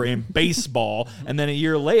pitcher in baseball, and then a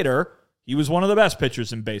year later, he was one of the best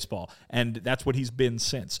pitchers in baseball, and that's what he's been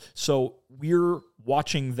since. So we're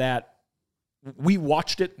watching that. We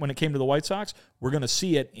watched it when it came to the White Sox. We're going to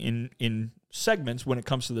see it in segments when it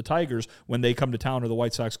comes to the Tigers when they come to town or the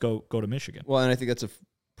White Sox go to Michigan. Well, and I think that's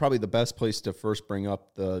probably the best place to first bring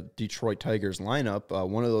up the Detroit Tigers lineup.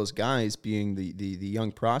 One of those guys being the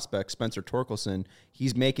young prospect, Spencer Torkelson.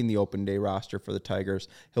 He's making the open day roster for the Tigers.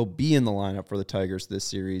 He'll be in the lineup for the Tigers this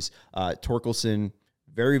series. Torkelson,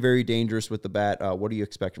 very, very dangerous with the bat. What are you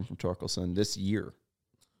expecting from Torkelson this year?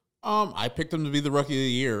 I picked him to be the Rookie of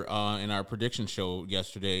the Year in our prediction show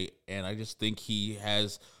yesterday, and I just think he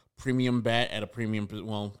has premium bat at a premium.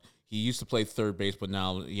 Well, he used to play third base, but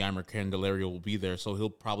now Yeimer Candelario will be there, so he'll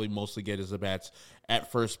probably mostly get his at-bats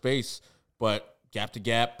at first base. But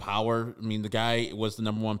gap-to-gap, power, I mean, the guy was the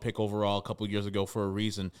number 1 pick overall a couple of years ago for a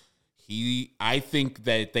reason. I think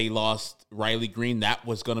that they lost Riley Green. That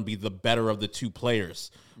was going to be the better of the 2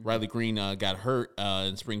 players. Mm-hmm. Riley Green got hurt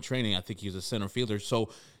in spring training. I think he was a center fielder.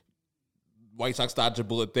 So White Sox dodged a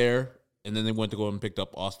bullet there, and then they went to go and picked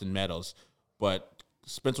up Austin Meadows. But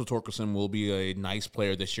Spencer Torkelson will be a nice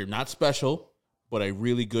player this year. Not special, but a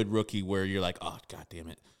really good rookie where you're like, oh, God damn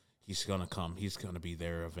it. He's going to come. He's going to be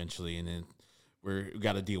there eventually. And then we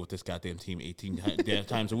got to deal with this goddamn team 18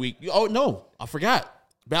 times a week. Oh, no, I forgot.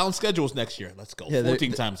 Balanced schedules next year. Let's go.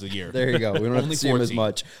 14 times a year. There you go. We don't have to see him as 14.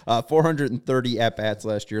 much. 430 at-bats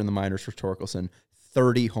last year in the minors for Torkelson.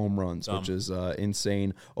 30 home runs, which is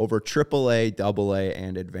insane, over AAA, AA,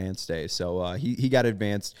 and Advanced A. So he got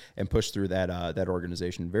advanced and pushed through that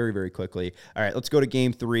organization very, very quickly. All right, let's go to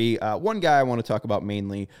Game 3. One guy I want to talk about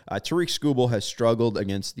mainly, Tariq Skubal has struggled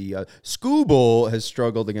against the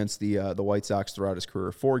White Sox throughout his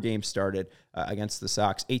career. 4 games started against the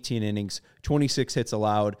Sox, 18 innings, 26 hits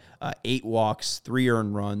allowed, 8 walks, 13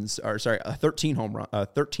 earned runs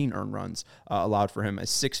allowed for him, a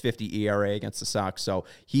 6.50 ERA against the Sox. So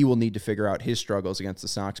he will need to figure out his struggles against the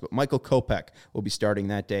Sox. But Michael Kopech will be starting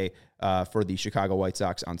that day for the Chicago White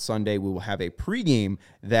Sox on Sunday. We will have a pregame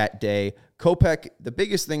that day. Kopech, the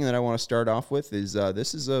biggest thing that I want to start off with is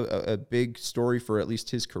this is a big story for at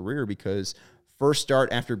least his career, because first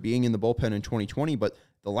start after being in the bullpen in 2020, but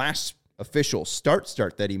the last official start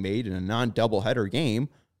that he made in a non-doubleheader game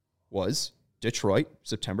was Detroit,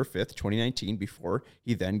 September 5th, 2019, before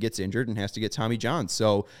he then gets injured and has to get Tommy John.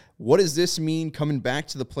 So what does this mean coming back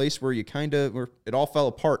to the place where where it all fell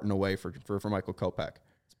apart in a way for Michael Kopech?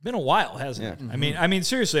 It's been a while, hasn't it? Mm-hmm. I mean,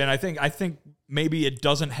 seriously, and I think maybe it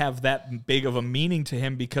doesn't have that big of a meaning to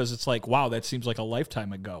him, because it's like, wow, that seems like a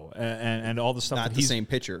lifetime ago, and all the stuff not that the same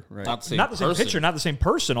pitcher, right? Not the same pitcher, not the same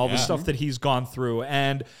person. All the stuff that he's gone through,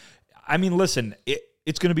 and I mean, listen,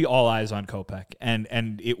 it's going to be all eyes on Kopech,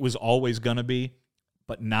 and it was always going to be,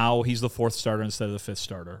 but now he's the 4th starter instead of the 5th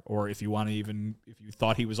starter. Or if you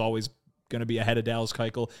thought he was always going to be ahead of Dallas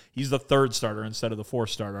Keuchel, he's the 3rd starter instead of the 4th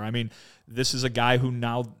starter. I mean, this is a guy who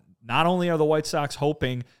now, not only are the White Sox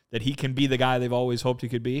hoping that he can be the guy they've always hoped he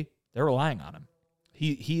could be, they're relying on him.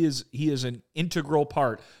 He is an integral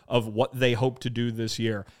part of what they hope to do this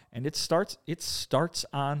year. And it starts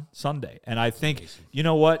on Sunday. And I think, you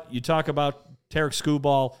know what? You talk about Tariq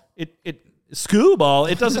Skubal,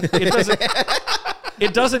 it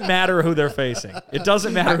doesn't matter who they're facing. It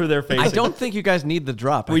doesn't matter who they're facing. I don't think you guys need the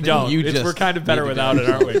drop. We don't. We're kind of better without it,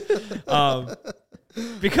 aren't we?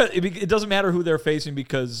 Because it doesn't matter who they're facing,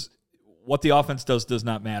 because what the offense does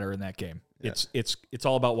not matter in that game. Yeah. It's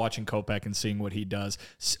all about watching Kopech and seeing what he does,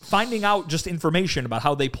 finding out just information about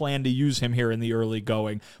how they plan to use him here in the early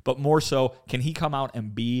going. But more so, can he come out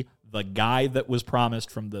and be the guy that was promised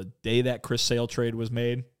from the day that Chris Sale trade was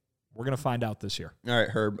made? We're going to find out this year. All right,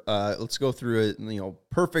 Herb, let's go through it.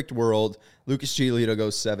 Perfect world. Lucas Giolito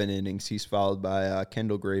goes 7 innings. He's followed by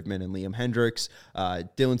Kendall Graveman and Liam Hendricks.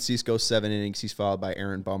 Dylan Cease goes 7 innings. He's followed by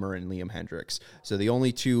Aaron Bummer and Liam Hendricks. So the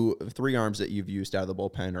only 3 arms that you've used out of the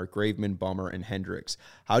bullpen are Graveman, Bummer, and Hendricks.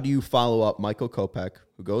 How do you follow up Michael Kopech,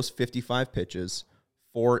 who goes 55 pitches,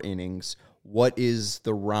 4 innings? What is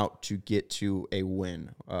the route to get to a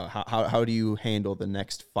win? How do you handle the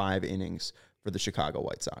next 5 innings for the Chicago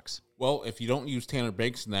White Sox? Well, if you don't use Tanner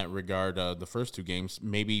Banks in that regard, the first 2 games,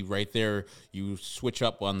 maybe right there you switch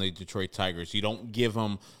up on the Detroit Tigers. You don't give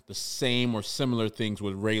them the same or similar things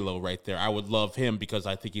with Raylo right there. I would love him because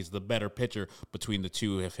I think he's the better pitcher between the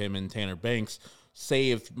two, if him and Tanner Banks.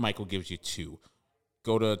 Say if Michael gives you 2,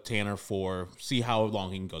 go to Tanner 4, see how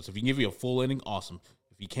long he can go. So if he can give you a full inning, awesome.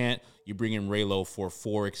 If he can't, you bring in Raylo for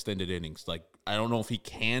 4 extended innings. Like, I don't know if he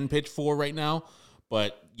can pitch 4 right now,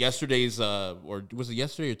 but yesterday's, or was it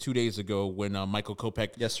yesterday or 2 days ago when Michael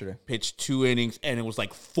Kopech pitched 2 innings and it was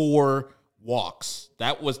like 4 walks.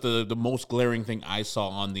 That was the most glaring thing I saw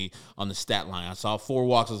on the stat line. I saw 4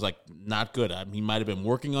 walks. I was like, not good. He might have been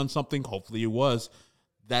working on something. Hopefully it was.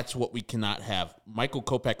 That's what we cannot have. Michael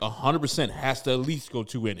Kopech 100% has to at least go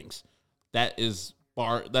 2 innings. That's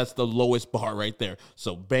the lowest bar right there.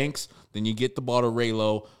 So Banks, then you get the ball to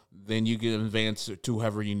Raylo, then you can advance to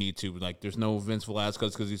whoever you need to. Like, there's no Vince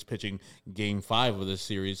Velasquez because he's pitching Game 5 of this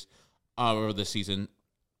series, or this season.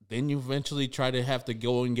 Then you eventually try to have to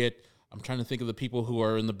go and get, I'm trying to think of the people who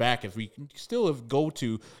are in the back. If we can still go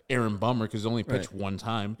to Aaron Bummer because he only pitched 1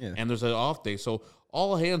 time, and there's an off day. So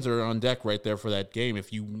all hands are on deck right there for that game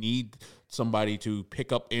if you need somebody to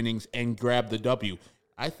pick up innings and grab the W.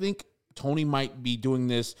 I think Tony might be doing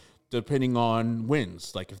this depending on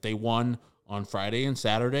wins. Like, if they won on Friday and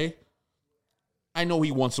Saturday, I know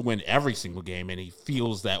he wants to win every single game, and he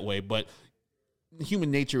feels that way, but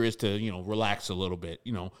human nature is to, relax a little bit,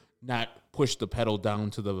 not push the pedal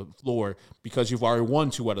down to the floor because you've already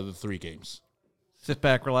won 2 out of the 3 games. Sit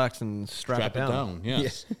back, relax, and strap it down.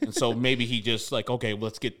 Yes. Yeah. And so maybe he just okay,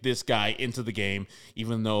 let's get this guy into the game,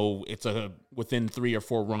 even though it's within 3 or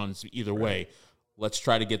 4 runs either way. Let's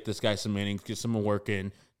try to get this guy some innings, get some work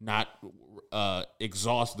in, not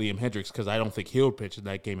exhaust Liam Hendricks, because I don't think he'll pitch in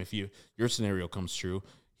that game. If your scenario comes true,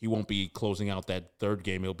 he won't be closing out that 3rd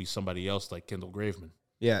game. It'll be somebody else like Kendall Graveman.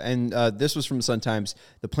 Yeah, and this was from Sun-Times.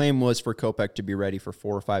 The plan was for Kopech to be ready for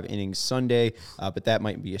 4 or 5 innings Sunday, but that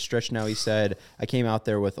might be a stretch now, he said. I came out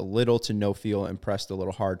there with a little to no feel and pressed a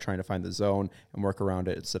little hard trying to find the zone and work around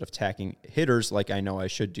it instead of tacking hitters like I know I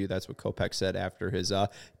should do. That's what Kopech said after his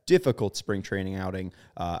difficult spring training outing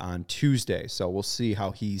on Tuesday. So we'll see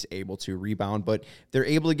how he's able to rebound. But if they're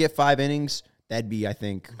able to get 5 innings, that'd be, I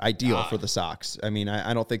think, ideal for the Sox. I mean,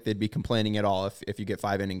 I don't think they'd be complaining at all if you get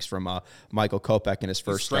 5 innings from Michael Kopech in his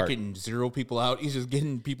first start. He's striking 0 people out. He's just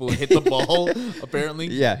getting people to hit the ball, apparently.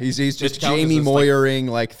 Yeah, he's just Jamie Moyering,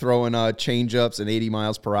 like throwing change-ups and 80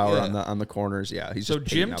 miles per hour on the corners. Yeah, he's so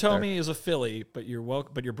just Jim Thome is a Philly, but you're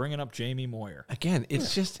welcome. But you're bringing up Jamie Moyer again.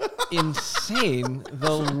 It's just insane.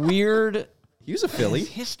 The weird. He was a Philly.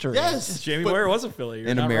 History. Yes. Jamie Moyer was a Philly.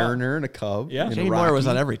 And a Mariner and a Cub. Yeah. Jamie Moyer was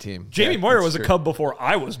on every team. Jamie Moyer was a Cub before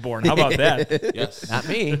I was born. How about that? Yes. Not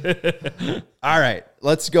me. All right.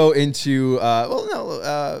 Let's go into,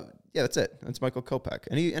 yeah, that's it. That's Michael Kopech.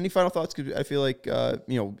 Any final thoughts? Because I feel like,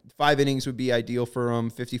 5 innings would be ideal for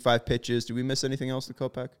him, 55 pitches. Do we miss anything else to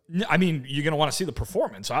Kopech? I mean, you're going to want to see the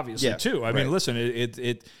performance, obviously, too. I mean, listen,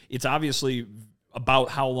 it's obviously about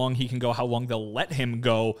how long he can go, how long they'll let him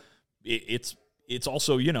go. It's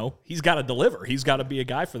also, he's got to deliver. He's got to be a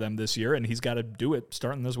guy for them this year, and he's got to do it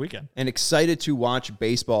starting this weekend. And excited to watch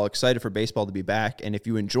baseball, excited for baseball to be back. And if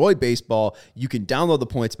you enjoy baseball, you can download the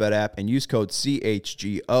PointsBet app and use code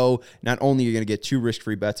CHGO. Not only are you going to get 2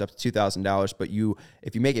 risk-free bets up to $2,000, but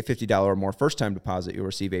if you make a $50 or more first-time deposit, you'll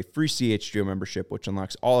receive a free CHGO membership, which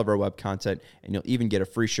unlocks all of our web content, and you'll even get a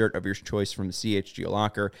free shirt of your choice from the CHGO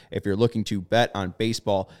locker. If you're looking to bet on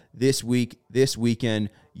baseball this weekend,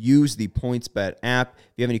 use the PointsBet app.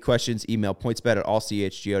 If you have any questions, email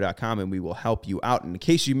pointsbet@allchgo.com and we will help you out. And in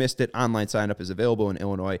case you missed it, online sign-up is available in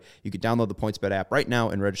Illinois. You can download the PointsBet app right now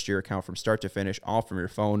and register your account from start to finish, all from your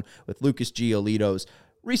phone. With Lucas Giolito's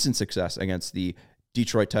recent success against the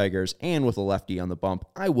Detroit Tigers and with a lefty on the bump,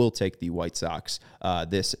 I will take the White Sox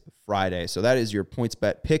this Friday. So that is your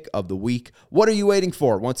PointsBet pick of the week. What are you waiting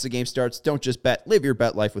for? Once the game starts, don't just bet. Live your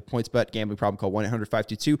bet life with PointsBet. Gambling problem, call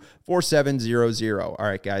 1-800-522-4700. All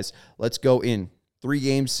right, guys, let's go in. 3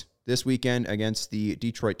 games this weekend against the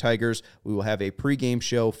Detroit Tigers. We will have a pregame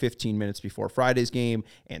show 15 minutes before Friday's game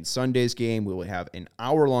and Sunday's game. We will have an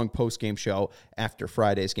hour-long postgame show after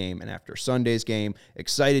Friday's game and after Sunday's game.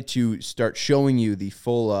 Excited to start showing you the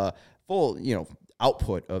full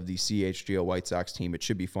output of the CHGO White Sox team. It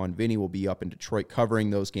should be fun. Vinny will be up in Detroit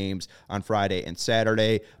covering those games on Friday and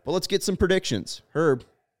Saturday. But let's get some predictions. Herb,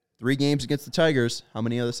 3 games against the Tigers. How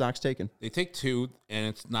many are the Sox taking? They take 2, and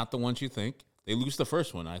it's not the ones you think. They lose the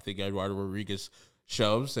first one. I think Eduardo Rodriguez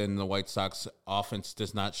shoves, and the White Sox offense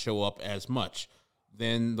does not show up as much.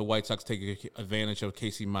 Then the White Sox take advantage of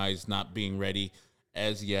Casey Mize not being ready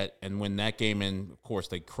as yet and win that game. And, of course,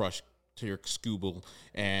 they crush Turk Skubal,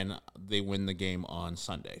 and they win the game on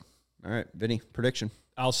Sunday. All right, Vinny, prediction.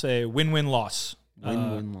 I'll say win-win-loss.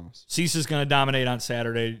 Win-win-loss. Cease is going to dominate on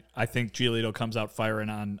Saturday. I think Giolito comes out firing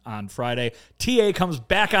on Friday. TA comes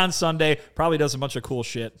back on Sunday. Probably does a bunch of cool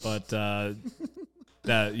shit, but the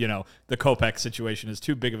Kopech situation is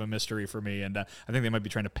too big of a mystery for me, and I think they might be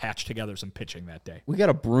trying to patch together some pitching that day. We got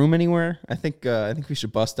a broom anywhere? I think we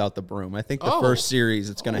should bust out the broom. I think the first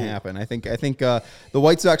series it's going to happen. I think the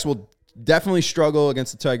White Sox will definitely struggle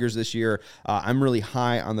against the Tigers this year. I'm really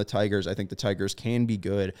high on the Tigers. I think the Tigers can be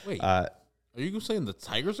good. Wait. Are you saying the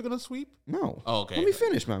Tigers are going to sweep? No. Oh, okay. Let me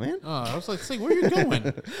finish, my man. I was like, say, where are you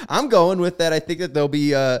going? I'm going with that. I think that they'll be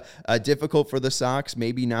difficult for the Sox,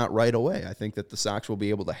 maybe not right away. I think that the Sox will be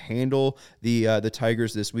able to handle the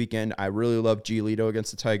Tigers this weekend. I really love Giolito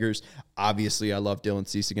against the Tigers. Obviously, I love Dylan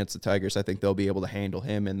Cease against the Tigers. I think they'll be able to handle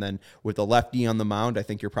him. And then with the lefty on the mound, I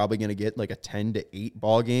think you're probably going to get like a 10-8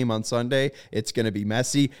 ball game on Sunday. It's going to be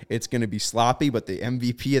messy. It's going to be sloppy, but the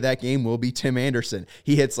MVP of that game will be Tim Anderson.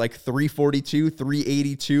 He hits like 342,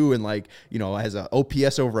 382, and has an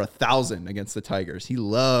OPS over 1,000 against the Tigers. He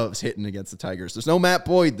loves hitting against the Tigers. There's no Matt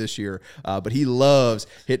Boyd this year, but he loves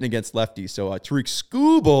hitting against lefties. So Turk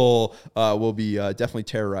Skubal will be definitely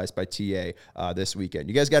terrorized by TA this weekend.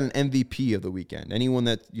 You guys got an MVP of the weekend? Anyone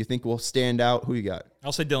that you think will stand out? Who you got?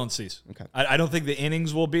 I'll say Dylan Cease. Okay. I don't think the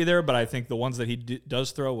innings will be there, but I think the ones that he does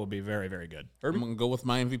throw will be very, very good. I'm going to go with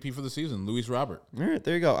my MVP for the season, Luis Robert. All right,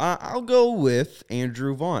 there you go. I'll go with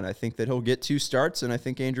Andrew Vaughn. I think that he'll get 2 starts, and I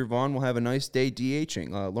think Andrew Vaughn will have a nice day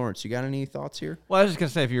DHing. Lawrence, you got any thoughts here? Well, I was just going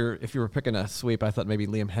to say, if you were picking a sweep, I thought maybe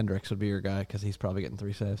Liam Hendricks would be your guy because he's probably getting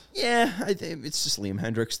 3 saves. Yeah, I think it's just Liam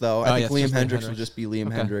Hendricks, though. I think Liam Hendricks will just be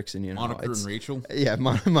Liam Hendricks. And, Moniker and Rachel? Yeah,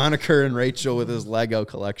 Moniker and Rachel with his Lego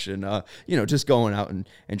collection. Just going out out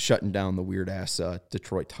and shutting down the weird-ass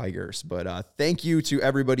Detroit Tigers. But thank you to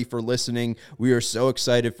everybody for listening. We are so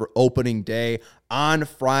excited for opening day. On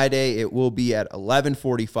Friday, it will be at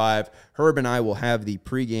 11:45. Herb and I will have the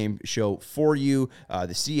pregame show for you,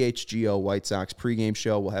 the CHGO White Sox pregame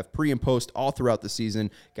show. We'll have pre and post all throughout the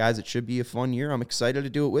season. Guys, it should be a fun year. I'm excited to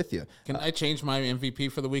do it with you. Can I change my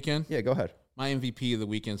MVP for the weekend? Yeah, go ahead. My MVP of the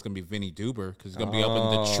weekend is going to be Vinny Duber because he's going to be up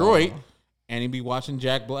in Detroit. And he'll be watching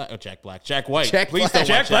Jack White. Jack Black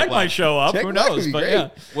Black. might show up. Jack Who Black knows? would be But great. yeah,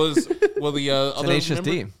 Will the other Tenacious member?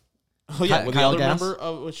 team. Oh yeah, will the Kyle other Gass?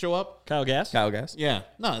 member show up? Kyle Gass. Yeah,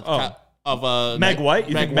 no. It's Oh. of Meg White.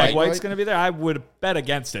 You think Meg White? White's going to be there? I would bet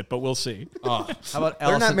against it, but we'll see. Oh, How about They're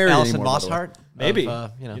not Allison, married Allison anymore, by the way. Mosshart? Maybe.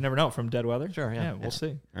 You never know. From Dead Weather? Sure, yeah. We'll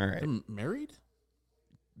see. All right. they're married?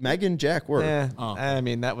 Meg and Jack were. Oh. I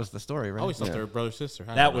mean, that was the story, right? I always thought they were brother sister.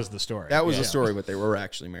 That was the story. That was the story, but they were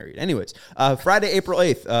actually married. Anyways, Friday, April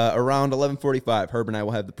 8th, around 11:45, Herb and I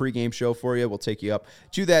will have the pregame show for you. We'll take you up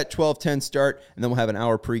to that 12:10 start, and then we'll have an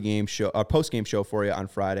hour pregame show, postgame show for you on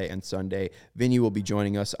Friday and Sunday. Vinny will be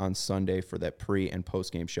joining us on Sunday for that pre and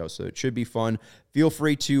postgame show, so it should be fun. Feel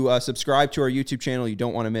free to subscribe to our YouTube channel. You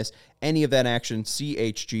don't want to miss any of that action.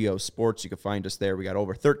 CHGO Sports. You can find us there. We got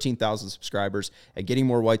over 13,000 subscribers, and getting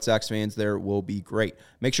more White Sox fans there will be great.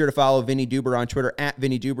 Make sure to follow Vinny Duber on Twitter at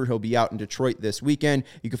Vinny Duber. He'll be out in Detroit this weekend.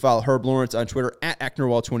 You can follow Herb Lawrence on Twitter at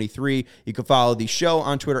Ecknerwall23. You can follow the show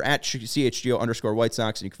on Twitter at CHGO_White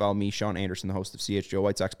Sox. And you can follow me, Sean Anderson, the host of CHGO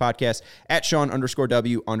White Sox podcast, at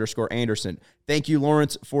Sean_W_Anderson. Thank you,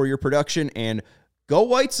 Lawrence, for your production, and go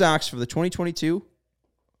White Sox for the 2022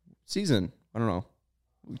 season. I don't know.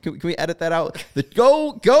 Can we edit that out?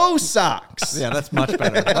 Go Sox! Yeah, that's much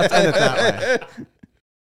better. Let's end it that way.